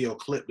that video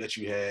clip that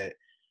you had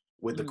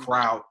with the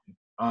crowd,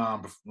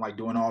 like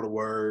doing all the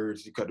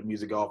words, you cut the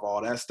music off,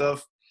 all that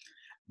stuff,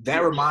 that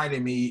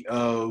reminded me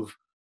of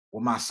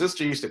when my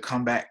sister used to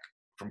come back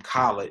from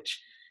college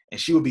and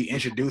she would be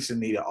introducing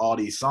me to all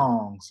these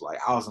songs. Like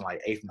I was in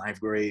like 8th, 9th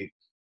grade.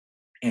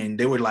 And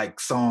they were like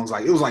songs,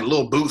 like it was like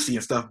Lil Bootsy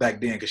and stuff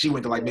back then, because she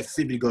went to like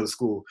Mississippi to go to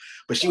school.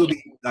 But she would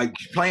be like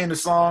playing the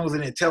songs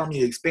and then telling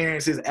me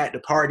experiences at the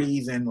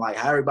parties and like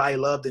how everybody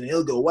loved it. And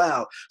it'll go,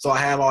 wow. So I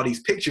have all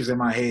these pictures in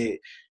my head.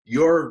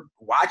 You're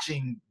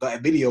watching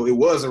that video, it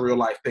was a real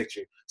life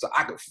picture. So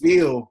I could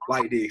feel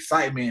like the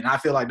excitement. And I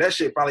feel like that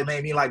shit probably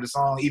made me like the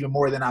song even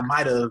more than I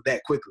might have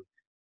that quickly.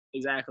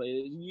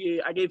 Exactly.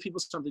 Yeah, I gave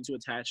people something to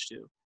attach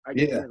to. I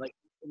gave them like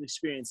an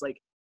experience. Like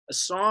a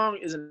song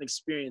is an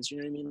experience, you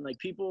know what I mean? Like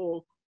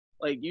people,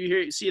 like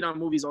you see it on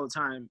movies all the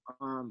time.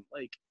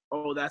 Like,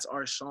 oh, that's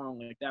our song.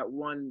 Like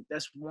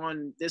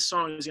this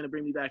song is gonna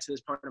bring me back to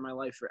this part of my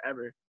life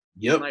forever.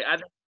 Yep. And like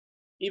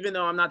even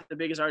though I'm not the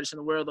biggest artist in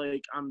the world,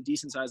 like I'm a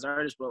decent sized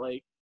artist, but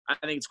like I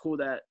think it's cool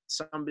that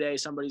someday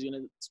somebody's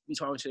gonna be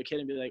talking to a kid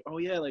and be like, oh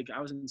yeah, like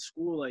I was in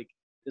school, like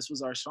this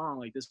was our song,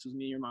 like this was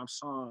me and your mom's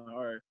song,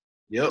 or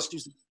this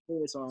used to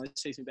be a song. It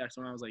takes me back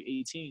to when I was like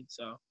 18.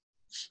 So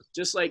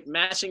just like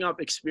matching up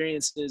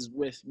experiences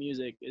with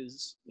music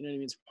is, you know what I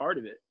mean, it's part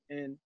of it.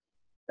 And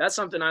that's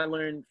something I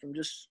learned from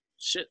just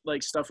shit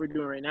like stuff we're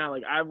doing right now.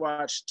 Like I've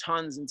watched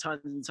tons and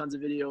tons and tons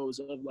of videos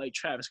of like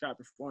Travis Scott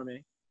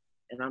performing,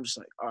 and I'm just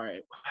like, all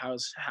right,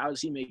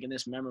 how's he making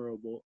this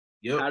memorable?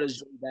 How does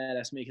Joey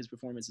Badass make his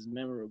performances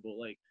memorable?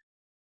 Like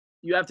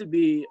you have to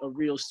be a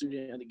real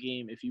student of the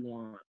game if you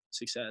want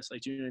success.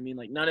 Like, do you know what I mean?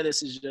 Like none of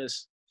this is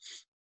just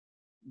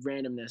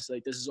randomness.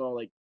 Like this is all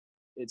like,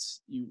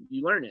 it's you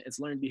learn it. It's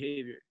learned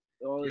behavior.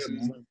 All this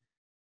is learned.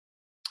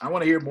 I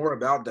want to hear more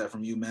about that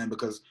from you, man,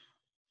 because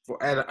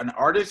as an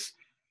artist,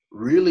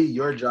 really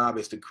your job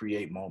is to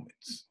create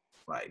moments.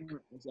 Like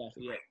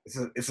exactly,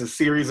 it's a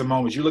series of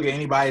moments. You look at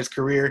anybody's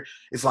career,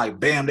 it's like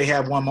bam, they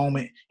have one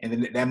moment, and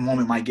then that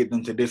moment might get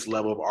them to this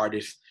level of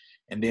artist.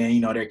 And then,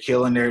 you know, they're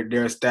killing,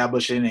 they're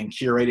establishing and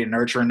curating,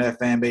 nurturing that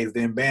fan base.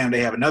 Then bam,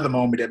 they have another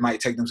moment that might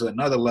take them to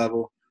another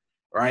level,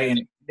 right?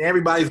 And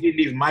everybody's getting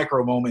these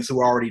micro moments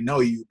who already know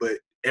you, but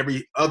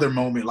every other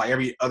moment, like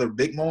every other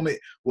big moment,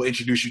 will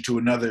introduce you to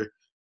another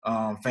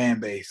fan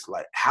base.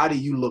 Like, how do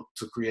you look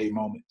to create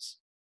moments?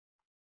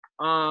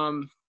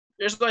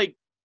 There's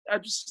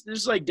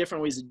like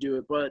different ways to do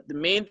it, but the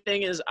main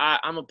thing is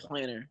I'm a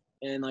planner,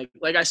 and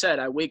like I said,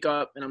 I wake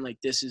up and I'm like,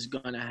 this is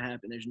gonna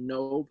happen. There's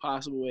no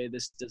possible way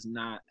this does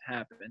not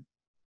happen.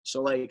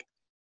 So like,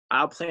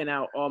 I'll plan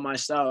out all my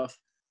stuff,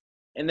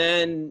 and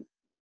then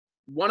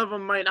one of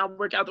them might not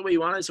work out the way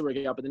you wanted it to work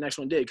out, but the next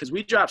one did, because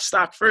we dropped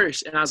stock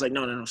first, and I was like,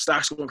 no,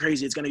 stock's going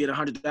crazy. It's gonna get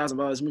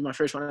 $100,000. It's my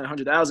first one at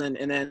 100,000,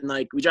 and then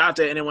like we dropped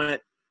it and it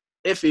went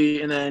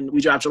iffy, and then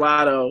we dropped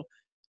Gelato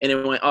and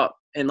it went up.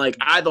 And like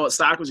I thought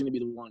stock was gonna be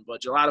the one,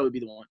 but Gelato would be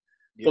the one.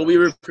 Yeah. But we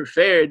were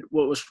prepared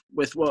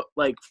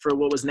for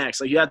what was next.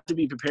 Like you have to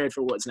be prepared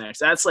for what's next.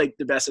 That's like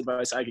the best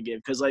advice I could give,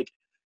 because like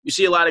you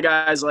see a lot of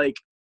guys, like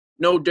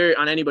no dirt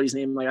on anybody's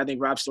name. Like I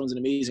think Rob Stone's an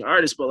amazing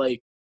artist, but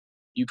like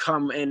you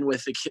come in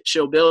with the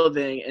chill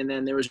building and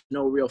then there was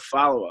no real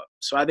follow-up.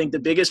 So I think the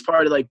biggest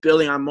part of like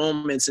building on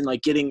moments and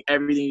like getting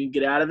everything you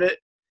get out of it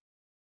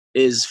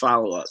is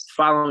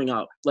following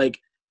up. Like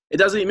it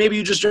doesn't, maybe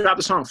you just drop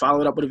the song, follow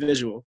it up with a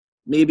visual.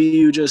 Maybe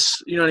you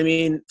just, you know what I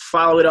mean,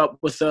 follow it up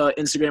with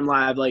Instagram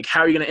Live. Like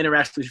how are you going to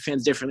interact with your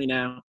fans differently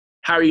now?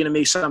 How are you going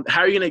to how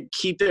are you going to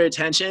keep their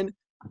attention?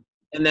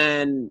 And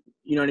then,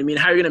 you know what I mean?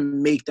 How are you going to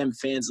make them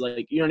fans?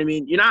 Like, you know what I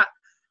mean?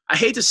 I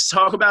hate to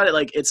talk about it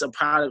like it's a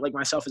product, like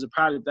myself as a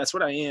product. That's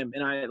what I am.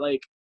 And I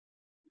like,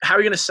 how are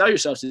you going to sell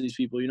yourself to these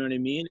people? You know what I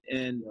mean?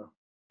 And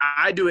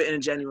I do it in a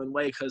genuine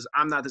way, because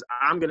I'm not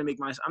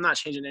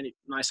changing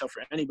myself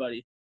for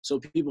anybody.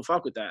 So people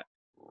fuck with that.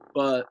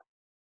 But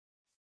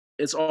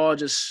it's all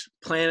just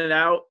plan it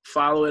out,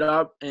 follow it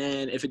up,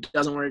 and if it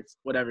doesn't work,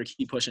 whatever,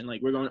 keep pushing.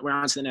 Like we're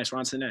on to the next, we're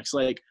on to the next.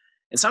 Like,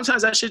 and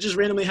sometimes that shit just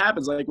randomly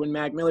happens. Like when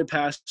Mac Miller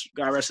passed,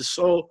 God rest his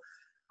soul,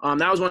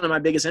 that was one of my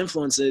biggest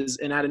influences.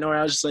 And out of nowhere,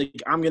 I was just like,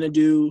 I'm gonna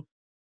do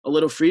a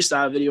little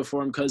freestyle video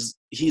for him because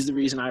he's the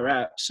reason I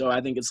rap. So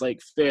I think it's like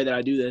fair that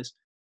I do this.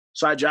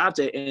 So I dropped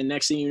it, and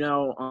next thing you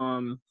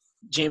know,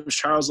 James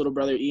Charles' little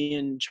brother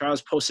Ian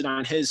Charles posted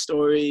on his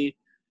story.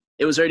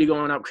 It was already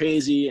going up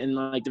crazy, and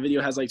like the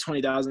video has like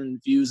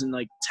 20,000 views and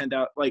like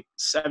 10,000, like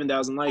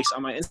 7,000 likes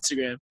on my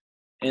Instagram,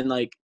 and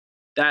like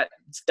that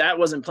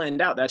wasn't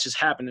planned out. That just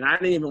happened, and I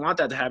didn't even want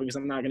that to happen because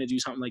I'm not gonna do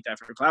something like that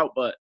for clout.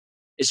 But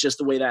it's just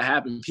the way that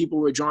happened. People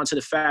were drawn to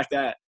the fact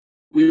that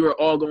we were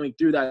all going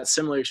through that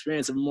similar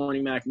experience of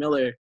mourning Mac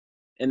Miller,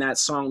 and that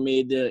song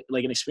made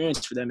an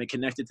experience for them. It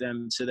connected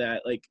them to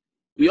that. Like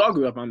we all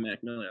grew up on Mac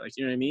Miller, like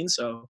you know what I mean.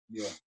 So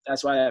yeah,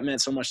 that's why that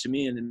meant so much to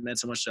me, and it meant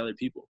so much to other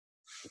people.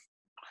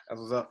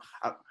 That's what's up.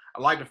 I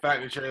like the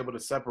fact that you're able to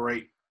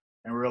separate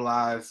and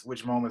realize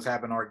which moments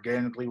happen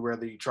organically,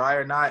 whether you try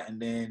or not, and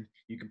then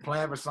you can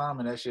plan for some,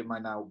 and that shit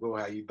might not go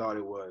how you thought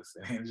it was.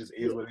 And it just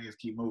is what it is.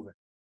 Keep moving.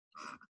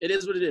 It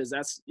is what it is.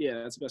 That's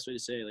the best way to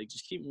say it. Like,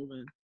 just keep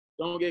moving.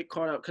 Don't get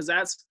caught up, because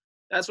that's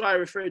why I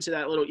referred to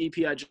that little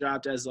EP I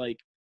dropped as like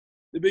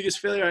the biggest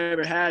failure I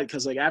ever had.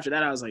 Because like after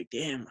that, I was like,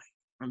 damn, like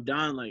I'm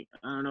done. Like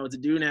I don't know what to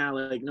do now.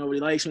 Like nobody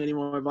likes me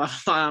anymore. Blah, blah,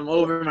 blah. I'm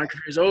over. My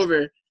career's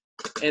over.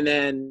 And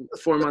then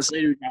 4 months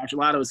later,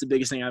 Gelato was the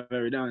biggest thing I've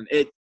ever done.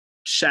 It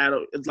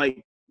shadowed. It's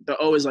like the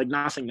O is like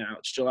nothing now.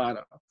 It's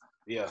Gelato.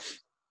 Yeah.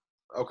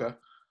 Okay.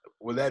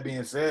 With that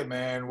being said,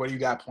 man, what do you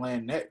got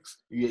planned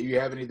next? You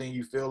have anything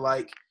you feel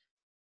like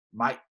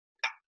might,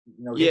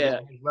 hit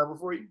that next level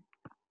for you?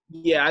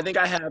 Yeah, I think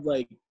I have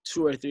like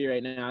 2 or 3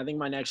 right now. I think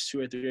my next 2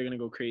 or 3 are gonna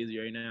go crazy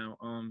right now.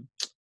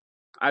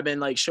 I've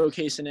been like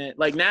showcasing it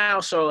like now.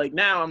 So like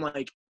now I'm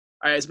like,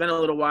 all right, it's been a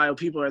little while.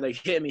 People are like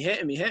hitting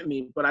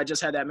me. But I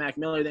just had that Mac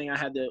Miller thing. I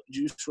had the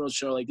Juice WRLD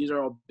show. Like these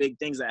are all big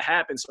things that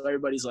happen. So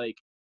everybody's like,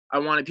 I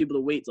wanted people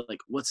to wait to like,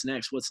 what's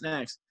next?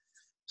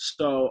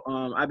 So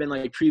I've been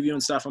like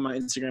previewing stuff on my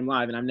Instagram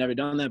Live, and I've never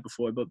done that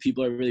before, but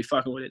people are really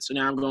fucking with it. So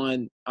now I'm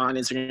going on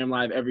Instagram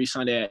Live every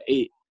Sunday at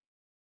 8.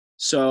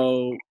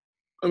 So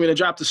I'm going to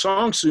drop the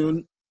song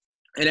soon,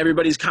 and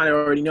everybody's kind of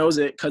already knows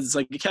it because it's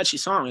like a catchy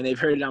song, and they've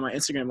heard it on my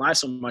Instagram Live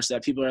so much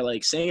that people are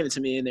like singing it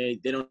to me, and they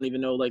don't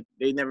even know, like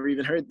they never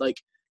even heard, like,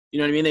 you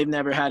know what I mean? They've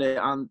never had it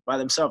on by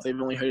themselves. They've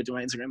only heard it through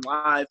my Instagram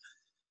Live.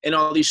 And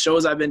all these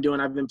shows I've been doing,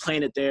 I've been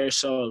playing it there.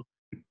 So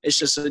it's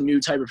just a new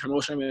type of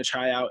promotion I'm going to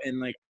try out. And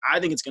like, I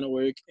think it's going to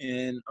work,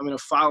 and I'm going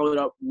to follow it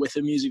up with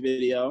a music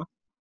video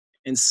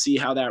and see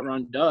how that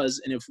run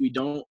does. And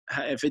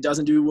if it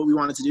doesn't do what we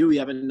want it to do, we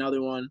have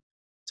another one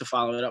to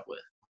follow it up with.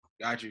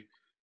 Got you.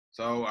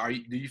 So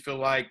do you feel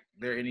like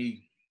there are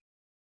any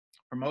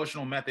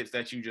promotional methods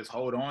that you just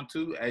hold on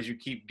to as you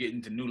keep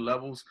getting to new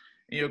levels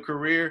in your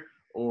career?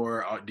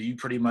 Or do you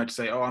pretty much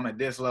say, oh, I'm at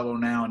this level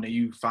now, and then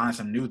you find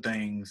some new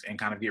things and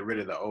kind of get rid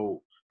of the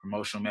old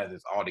promotional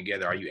methods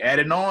altogether? Are you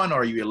adding on,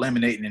 or are you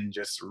eliminating and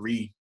just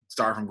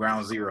restart from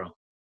ground zero?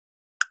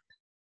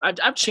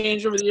 I've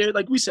changed over the years.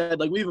 Like we said,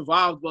 like we've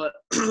evolved, but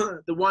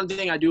the one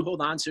thing I do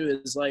hold on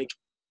to is like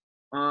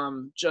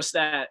just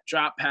that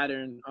drop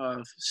pattern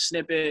of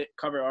snippet,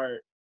 cover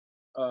art,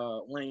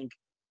 link.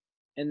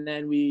 And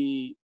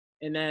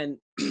then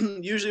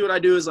usually what I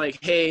do is like,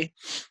 hey,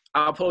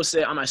 I'll post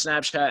it on my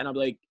Snapchat, and I'll be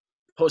like,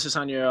 post this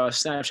on your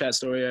Snapchat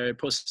story, or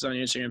post this on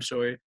your Instagram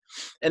story.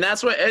 And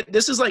that's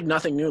this is like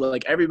nothing new.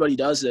 Like everybody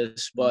does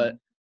this, but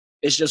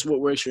it's just what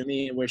works for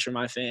me and works for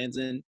my fans.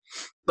 And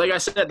like I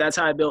said, that's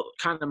how I built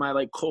kind of my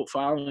like cult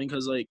following,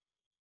 because like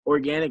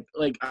organic,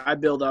 like I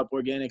build up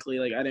organically.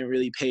 Like I didn't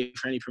really pay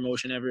for any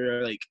promotion ever.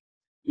 Or, like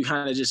we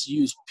kind of just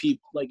use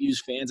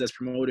fans as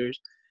promoters,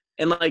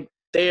 and like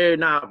they're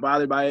not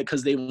bothered by it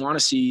because they want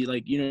to see,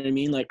 like, you know what I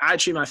mean? Like I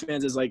treat my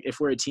fans as like, if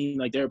we're a team,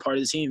 like they're a part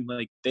of the team.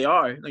 Like they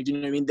are, like, you know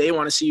what I mean? They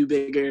want to see you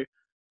bigger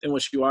than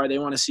what you are. They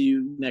want to see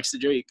you next to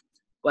Drake.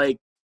 Like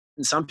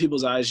in some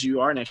people's eyes, you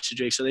are next to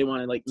Drake, so they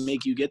want to like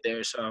make you get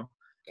there. So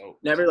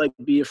never like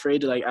be afraid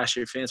to like ask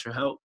your fans for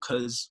help,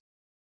 because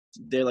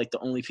they're like the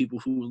only people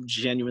who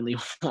genuinely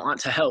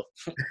want to help.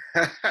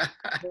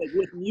 Like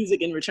with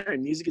music in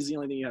return. Music is the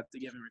only thing you have to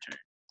give in return.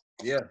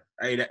 Yeah,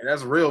 hey,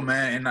 that's real,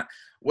 man. And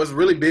what's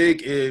really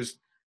big is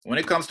when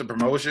it comes to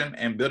promotion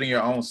and building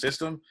your own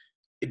system,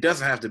 it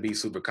doesn't have to be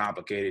super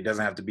complicated. It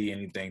doesn't have to be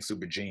anything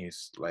super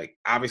genius. Like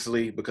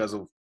obviously, because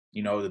of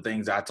the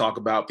things I talk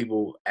about,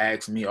 people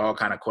ask me all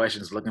kind of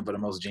questions, looking for the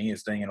most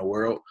genius thing in the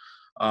world.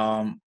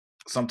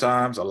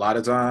 Sometimes, a lot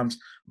of times,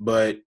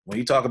 but when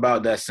you talk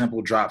about that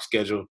simple drop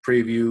schedule,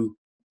 preview,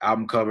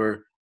 album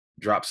cover,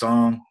 drop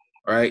song,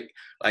 right?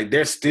 Like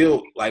there's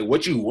still like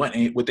what you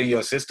want within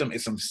your system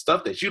is some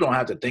stuff that you don't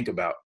have to think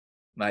about.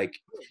 Like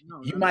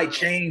you might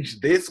change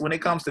this when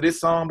it comes to this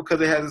song because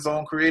it has its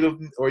own creative,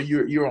 or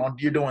you're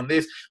doing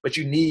this, but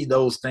you need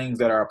those things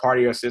that are a part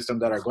of your system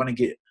that are going to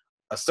get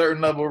a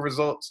certain level of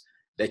results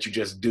that you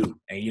just do,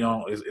 and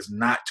it's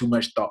not too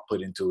much thought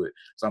put into it.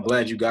 So I'm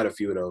glad you got a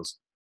few of those.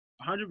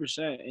 100%.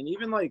 And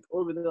even like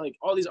over the like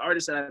all these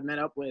artists that I've met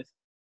up with,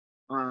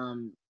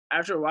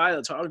 after a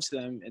while talking to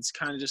them, it's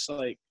kind of just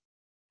like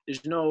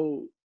there's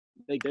no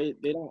like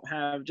they don't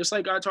have, just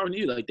like God talking to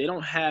you, like they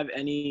don't have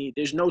any,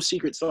 there's no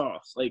secret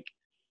sauce. Like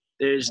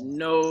there's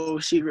no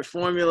secret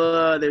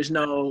formula. There's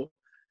no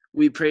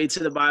we prayed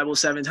to the Bible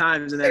 7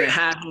 times and then it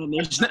happened.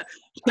 There's not,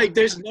 like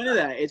there's none of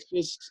that. It's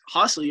just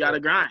hustle. You gotta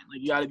grind.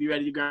 Like you gotta be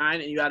ready to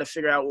grind, and you gotta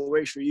figure out what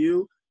works for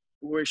you,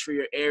 what works for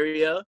your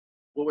area,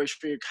 what works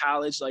for your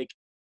college. Like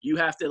you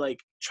have to like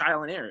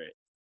trial and error it.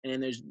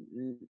 And there's,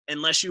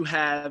 unless you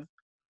have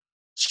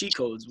cheat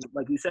codes,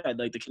 like you said,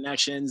 like the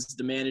connections,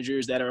 the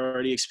managers that are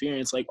already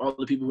experienced, like all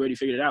the people who already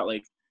figured it out.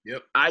 Like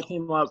I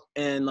came up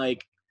in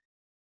like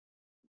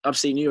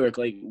upstate New York,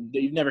 like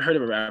you've never heard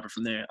of a rapper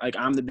from there. Like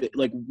I'm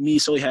like me,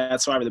 Solely Had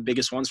Survivor, the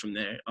biggest ones from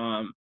there.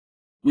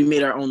 We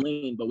made our own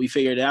lane, but we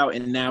figured it out,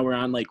 and now we're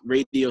on like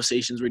radio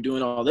stations. We're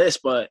doing all this,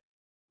 but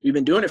we've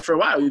been doing it for a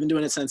while. We've been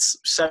doing it since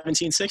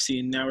 17,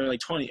 16. Now we're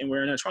like 20, and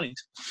we're in our 20s.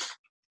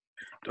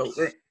 So,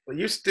 but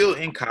you're still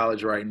in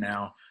college right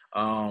now.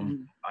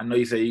 I know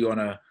you say you're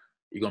gonna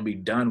be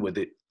done with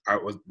it.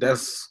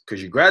 That's because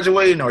you're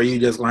graduating, or are you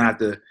just gonna have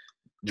to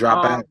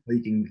drop out so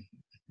you can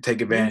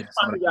take advantage?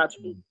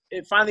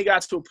 It finally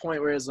got to a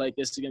point where it's like,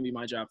 this is gonna be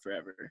my job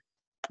forever.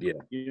 Yeah,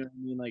 you know what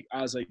I mean. Like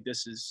I was like,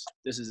 this is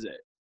it.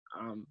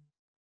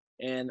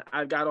 And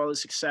I've got all the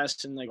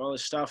success and like all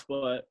this stuff,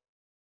 but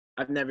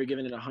I've never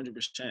given it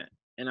 100%.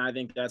 And I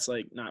think that's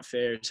like not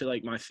fair to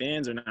like my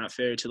fans, or not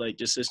fair to like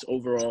just this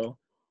overall,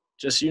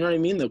 just, you know what I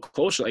mean, the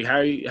culture. Like how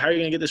are you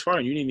gonna get this far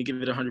and you didn't even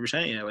give it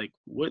 100% yet? Like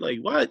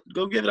what?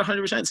 Go give it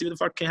 100%, see what the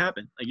fuck can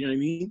happen. Like, you know what I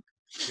mean?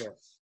 Yeah.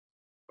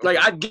 Like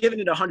I've given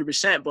it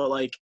 100%, but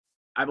like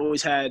I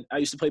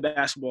used to play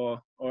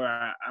basketball, or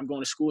I'm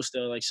going to school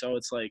still. Like, so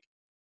it's like,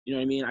 you know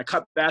what I mean? I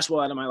cut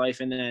basketball out of my life,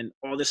 and then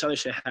all this other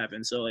shit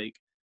happened. So like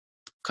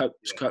cut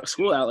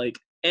school out. Like,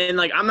 and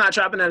like, I'm not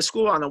dropping out of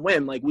school on a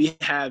whim. Like we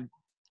have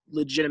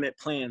legitimate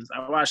plans.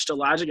 I watched a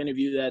Logic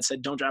interview that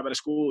said, don't drop out of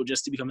school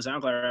just to become a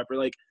SoundCloud rapper.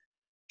 Like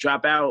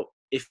drop out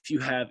if you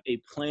have a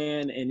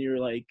plan and you're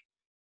like,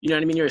 you know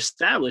what I mean? You're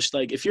established.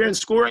 Like if you're in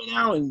school right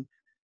now and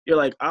you're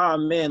like, oh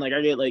man, like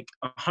I get like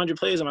 100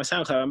 plays on my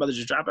SoundCloud, I'm about to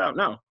just drop out.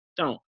 No,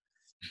 don't.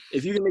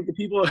 If you can make the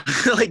people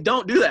like,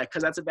 don't do that,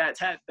 because that's a bad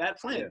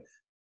plan. Yeah.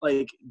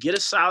 Like get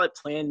a solid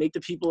plan, make the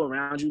people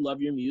around you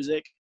love your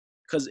music.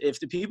 Because if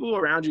the people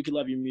around you can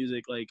love your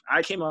music, like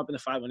I came up in the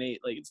 518,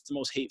 like it's the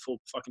most hateful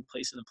fucking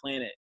place on the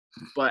planet.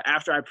 But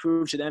after I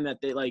proved to them that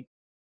they like,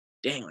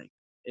 dang, like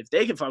if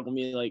they can fuck with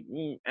me, like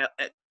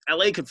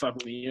LA could fuck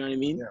with me. You know what I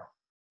mean?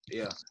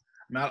 Yeah.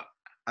 Now,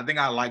 I think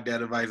I like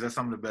that advice. That's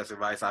some of the best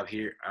advice I've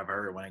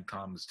heard when it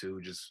comes to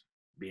just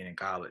being in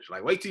college.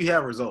 Like, wait till you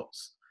have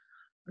results.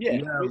 Yeah.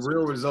 You have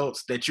real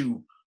results that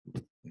you.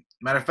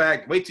 Matter of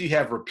fact, wait till you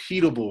have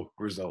repeatable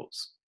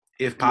results,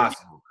 if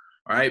possible.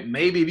 All right.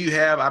 Maybe if you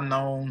have, I've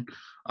known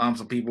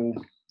some people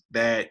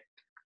that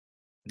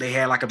they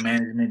had like a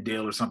management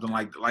deal or something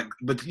like,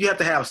 but you have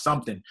to have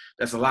something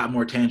that's a lot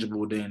more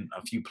tangible than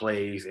a few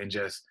plays and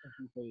just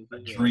a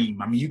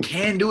dream. I mean, you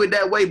can do it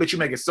that way, but you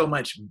make it so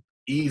much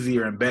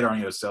easier and better on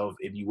yourself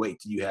if you wait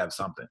till you have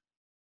something.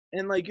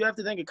 And like, you have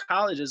to think of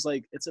college as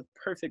like, it's a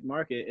perfect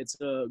market. It's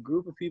a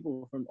group of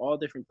people from all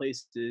different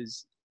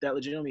places that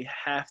legitimately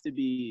have to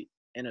be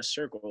in a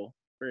circle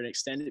for an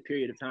extended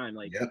period of time.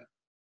 Like,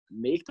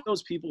 make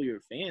those people your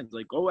fans.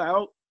 Like, go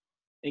out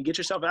and get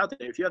yourself out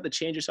there. If you have to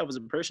change yourself as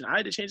a person, I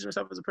had to change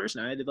myself as a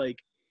person. I had to like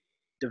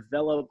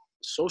develop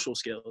social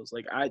skills.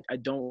 Like, I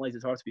don't like to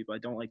talk to people. I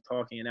don't like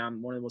talking, and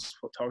I'm one of the most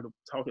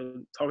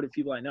talkative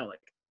people I know. Like,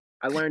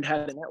 I learned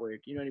how to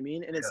network. You know what I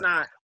mean? And it's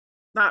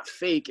not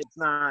fake. It's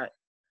not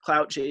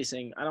clout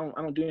chasing. I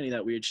don't do any of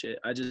that weird shit.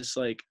 I just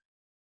like,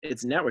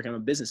 it's network. I'm a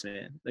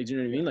businessman. Like, do you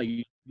know what I mean? Like,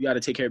 you got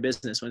to take care of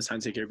business when it's time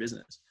to take care of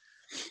business.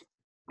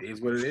 It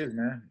is what it is,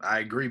 man. I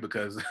agree,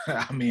 because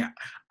I mean,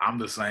 I'm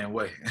the same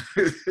way.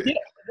 Yeah,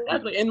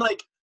 exactly. And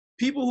like,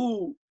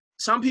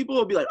 some people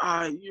will be like,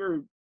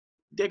 you're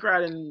dick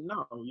riding.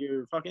 No,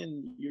 you're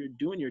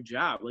doing your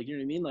job. Like, you know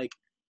what I mean? Like,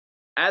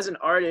 as an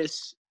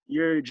artist,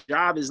 your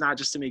job is not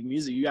just to make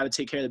music. You got to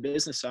take care of the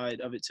business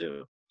side of it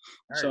too.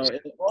 So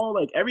it all,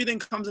 like, everything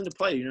comes into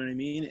play. You know what I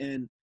mean?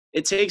 And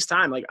it takes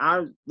time. Like,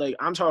 I'm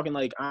talking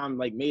like I'm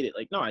like made it.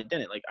 Like, no, I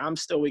didn't. Like, I'm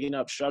still waking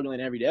up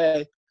struggling every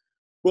day.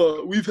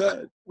 Well, we've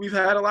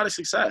had a lot of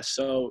success.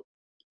 So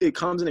it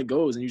comes and it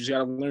goes, and you just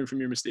got to learn from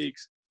your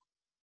mistakes.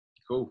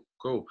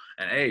 Cool.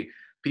 And hey,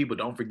 people,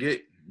 don't forget,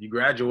 you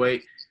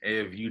graduate.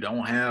 If you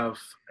don't have,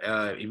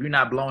 if you're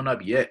not blown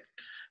up yet,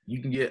 you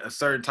can get a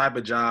certain type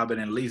of job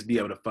and at least be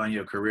able to fund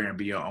your career and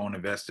be your own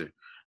investor.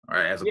 All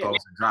right, as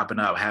opposed to dropping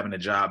out, having a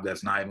job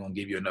that's not even gonna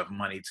give you enough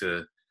money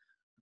to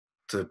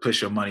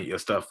push your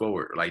stuff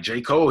forward. Like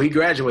J. Cole, he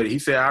graduated. He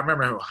said, I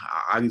remember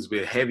I used to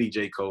be a heavy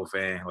J. Cole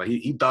fan. Like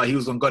he thought he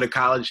was gonna go to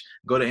college,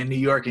 go to New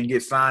York and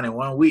get signed in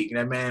 1 week. And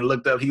that man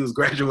looked up, he was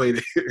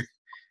graduated.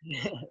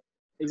 Yeah,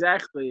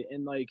 exactly.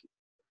 And like,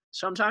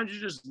 sometimes you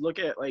just look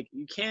at, like,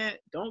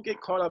 don't get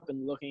caught up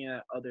in looking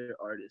at other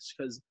artists,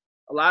 because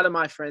a lot of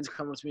my friends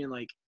come up to me and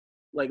like,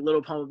 like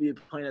Lil Pump will be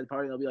playing at the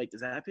party and they'll be like,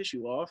 does that piss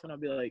you off? And I'll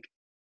be like,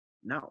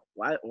 no,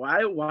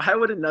 why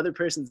would another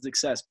person's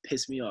success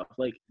piss me off?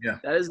 Like, Yeah.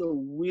 that is the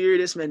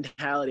weirdest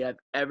mentality I've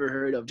ever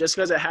heard of. Just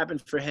because it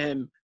happened for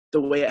him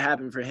the way it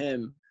happened for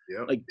him,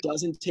 Yep. like,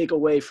 doesn't take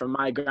away from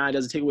my grind,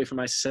 doesn't take away from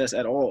my success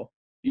at all.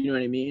 You know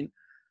what I mean?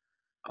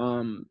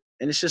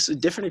 And it's just a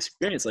different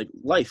experience, like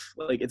life.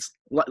 Like, it's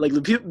like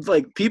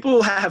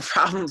people have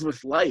problems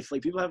with life.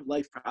 Like, people have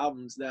life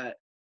problems that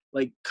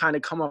like kind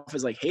of come off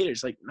as like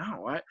haters. Like,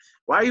 no,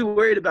 why are you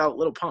worried about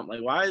Lil Pump?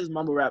 Like, why is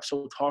mumble rap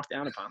so talked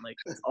down upon? Like,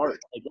 it's art.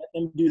 Like, let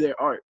them do their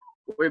art.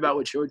 Worry about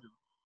what you're doing.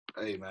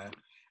 Hey, man.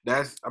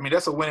 That's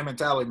a winning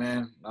mentality,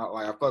 man.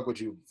 Like, I fuck with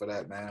you for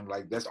that, man.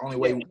 Like, that's the only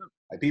way.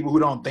 Like, people who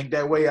don't think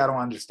that way, I don't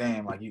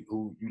understand. Like,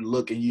 you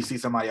look and you see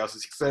somebody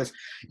else's success,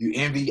 you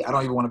envy. I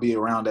don't even want to be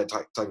around that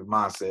type of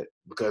mindset,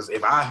 because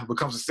if I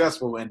become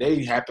successful and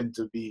they happen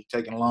to be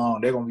taking along,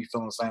 they're gonna be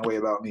feeling the same way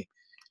about me.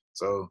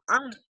 So I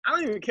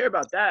don't even care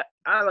about that.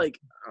 I don't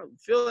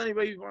feel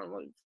anybody want,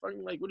 like,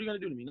 fucking, like, what are you gonna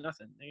do to me?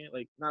 Nothing.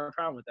 Like, not a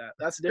problem with that.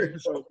 That's a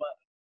different story.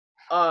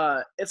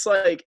 But it's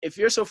like, if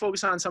you're so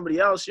focused on somebody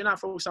else, you're not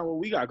focused on what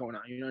we got going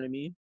on. You know what I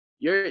mean?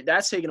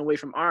 That's taken away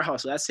from our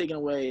hustle. That's taken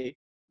away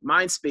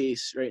mind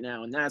space right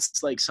now, and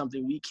that's like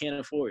something we can't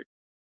afford.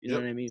 You know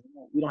what I mean?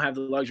 We don't have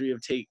the luxury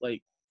of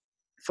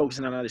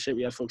focusing on other shit.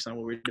 We have to focus on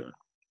what we're doing.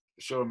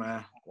 For sure,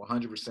 man.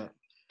 100%.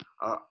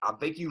 I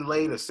think you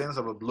laid a sense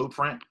of a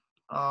blueprint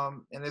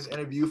in this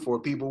interview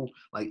for people.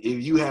 Like,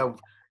 if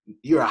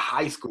you're a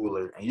high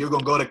schooler and you're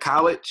gonna go to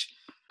college,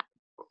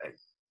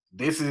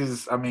 this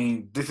is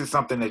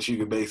something that you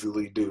can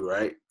basically do,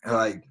 right?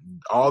 Like,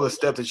 all the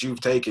steps that you've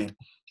taken,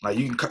 like,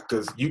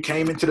 because you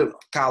came into the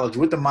college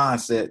with the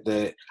mindset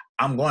that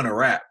I'm going to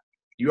rap.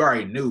 You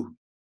already knew.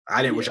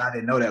 Which I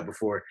didn't know that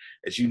before,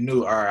 that you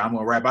knew, all right, I'm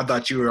going to rap. I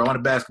thought you were on a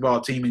basketball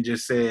team and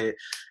just said,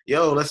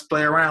 yo, let's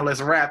play around,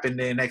 let's rap. And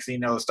then next thing you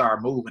know,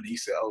 start moving. And you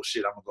said, oh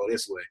shit, I'm going to go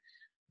this way.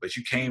 But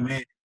you came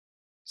in,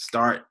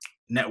 start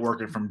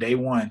networking from day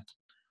one,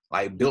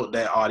 like, built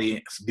that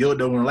audience, build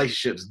those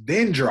relationships,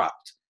 then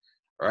dropped,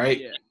 right?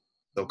 Yeah.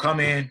 So come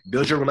in,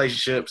 build your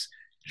relationships,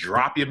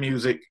 drop your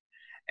music,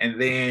 and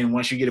then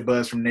once you get a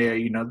buzz from there,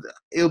 you know,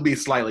 it'll be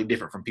slightly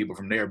different from people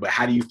from there. But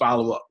how do you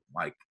follow up?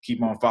 Like,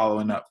 keep on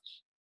following up.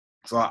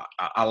 So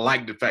I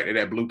like the fact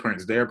that blueprint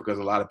is there, because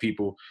a lot of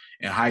people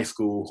in high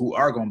school who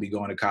are going to be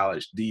going to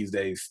college these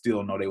days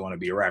still know they want to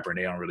be a rapper and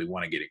they don't really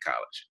want to get in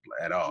college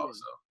at all.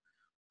 So,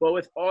 but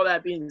with all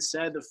that being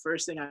said, the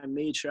first thing I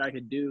made sure I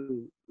could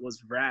do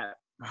was rap.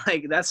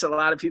 Like, that's a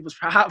lot of people's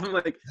problem.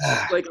 Like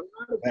a lot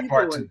of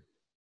people, like,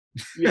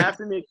 you have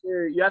to make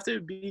sure, you have to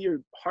be your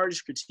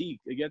hardest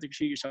critique. Like, you have to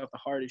critique yourself the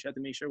hardest. You have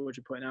to make sure what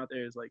you're putting out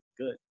there is, like,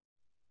 good.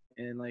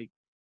 And, like,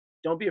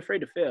 don't be afraid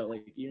to fail.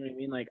 Like, you know what I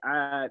mean? Like,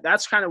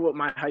 that's kind of what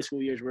my high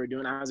school years were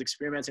doing. I was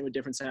experimenting with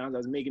different sounds. I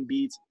was making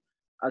beats.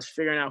 I was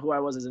figuring out who I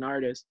was as an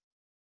artist.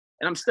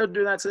 And I'm still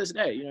doing that to this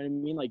day. You know what I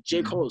mean? Like,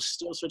 J. Cole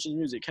still switches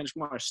music. Kendrick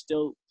Lamar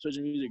still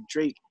switches music.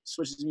 Drake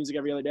switches music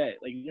every other day.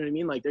 Like, you know what I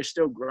mean? Like, they're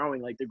still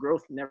growing. Like, the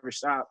growth never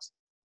stops.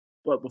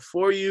 But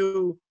before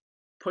you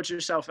put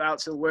yourself out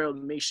to the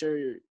world, make sure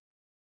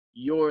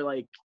you're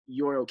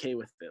okay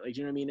with it. Like,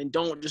 you know what I mean? And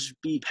don't just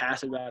be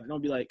passive about it.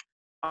 Don't be like,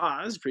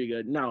 this is pretty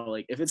good. No,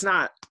 like, if it's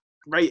not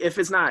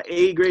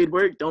A grade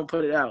work, don't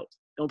put it out.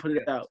 Don't put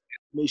it out.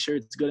 Make sure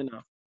it's good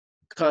enough.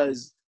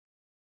 Because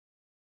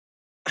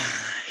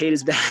hate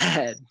is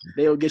bad.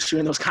 They'll get you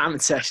in those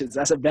comment sections.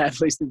 That's a bad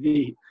place to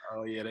be.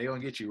 Oh yeah, they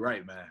gonna get you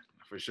right, man,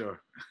 for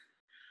sure.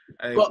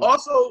 Hey, but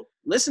also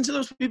listen to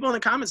those people in the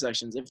comment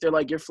sections. If they're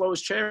like, your flow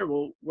is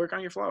terrible, work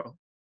on your flow.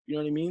 You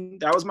know what I mean?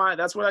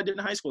 That's what I did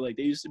in high school. Like,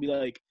 they used to be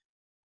like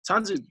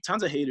tons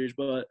of haters,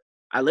 but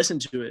I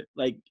listened to it.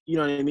 Like, you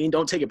know what I mean?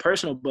 Don't take it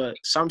personal, but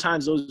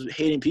sometimes those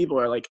hating people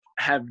are like,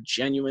 have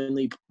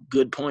genuinely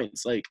good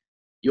points. Like,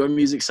 your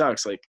music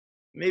sucks. Like,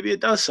 maybe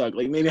it does suck.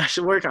 Like, maybe I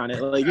should work on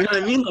it. Like, you know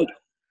what I mean?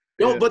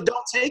 Like, but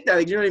don't take that.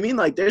 Like, you know what I mean?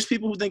 Like, there's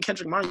people who think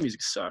Kendrick Lamar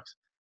music sucks.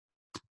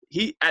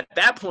 At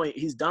that point,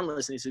 he's done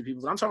listening to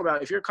people. I'm talking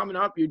about, if you're coming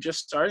up, you're just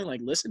starting, like,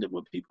 listen to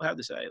what people have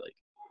to say. Like,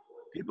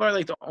 people are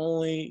like the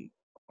only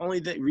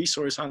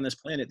resource on this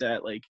planet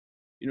that, like,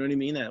 you know what I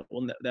mean? That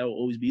will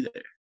always be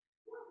there.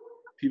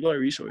 People are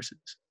resources.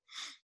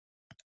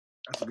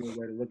 That's a good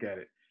way to look at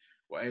it.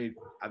 Well, hey,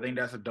 I think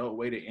that's a dope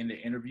way to end the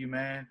interview,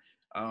 man.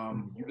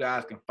 You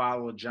guys can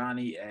follow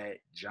Johnny at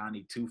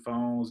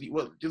Johnny2Phones.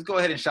 Well, just go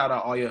ahead and shout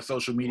out all your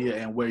social media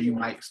and where you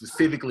might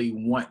specifically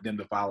want them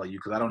to follow you,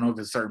 because I don't know if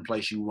it's a certain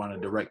place you want to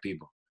direct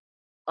people.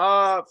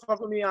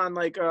 Follow me on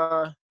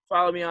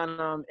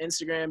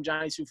Instagram,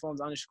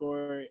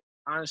 Johnny2Phones_.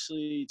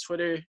 Honestly,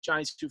 Twitter,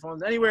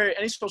 Johnny2Phones. Anywhere,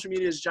 any social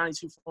media is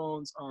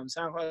Johnny2Phones.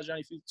 SoundCloud,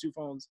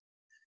 Johnny2Phones.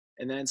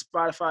 And then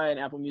Spotify and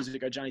Apple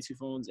Music are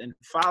Johnny2Phones. And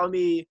follow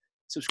me,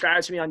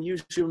 subscribe to me on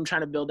YouTube. I'm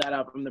trying to build that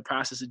up. I'm in the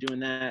process of doing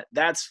that.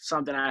 That's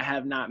something I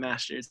have not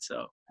mastered.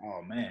 So,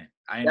 oh man,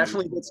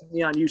 definitely get to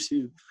me on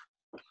YouTube.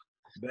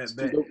 Bet.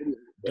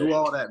 Do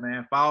all that,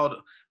 man.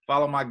 Follow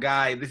my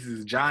guy. This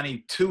is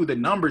Johnny2, the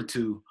number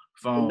 2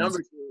 Phones.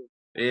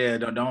 Yeah,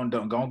 don't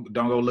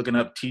go looking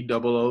up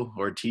TOO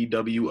or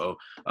TWO.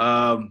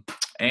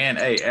 And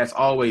hey, as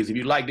always, if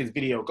you like this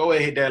video, go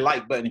ahead, hit that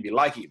like button. If you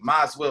like it,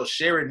 might as well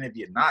share it. And if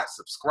you're not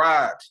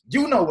subscribed,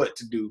 you know what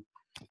to do.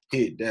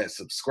 Hit that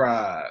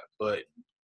subscribe button.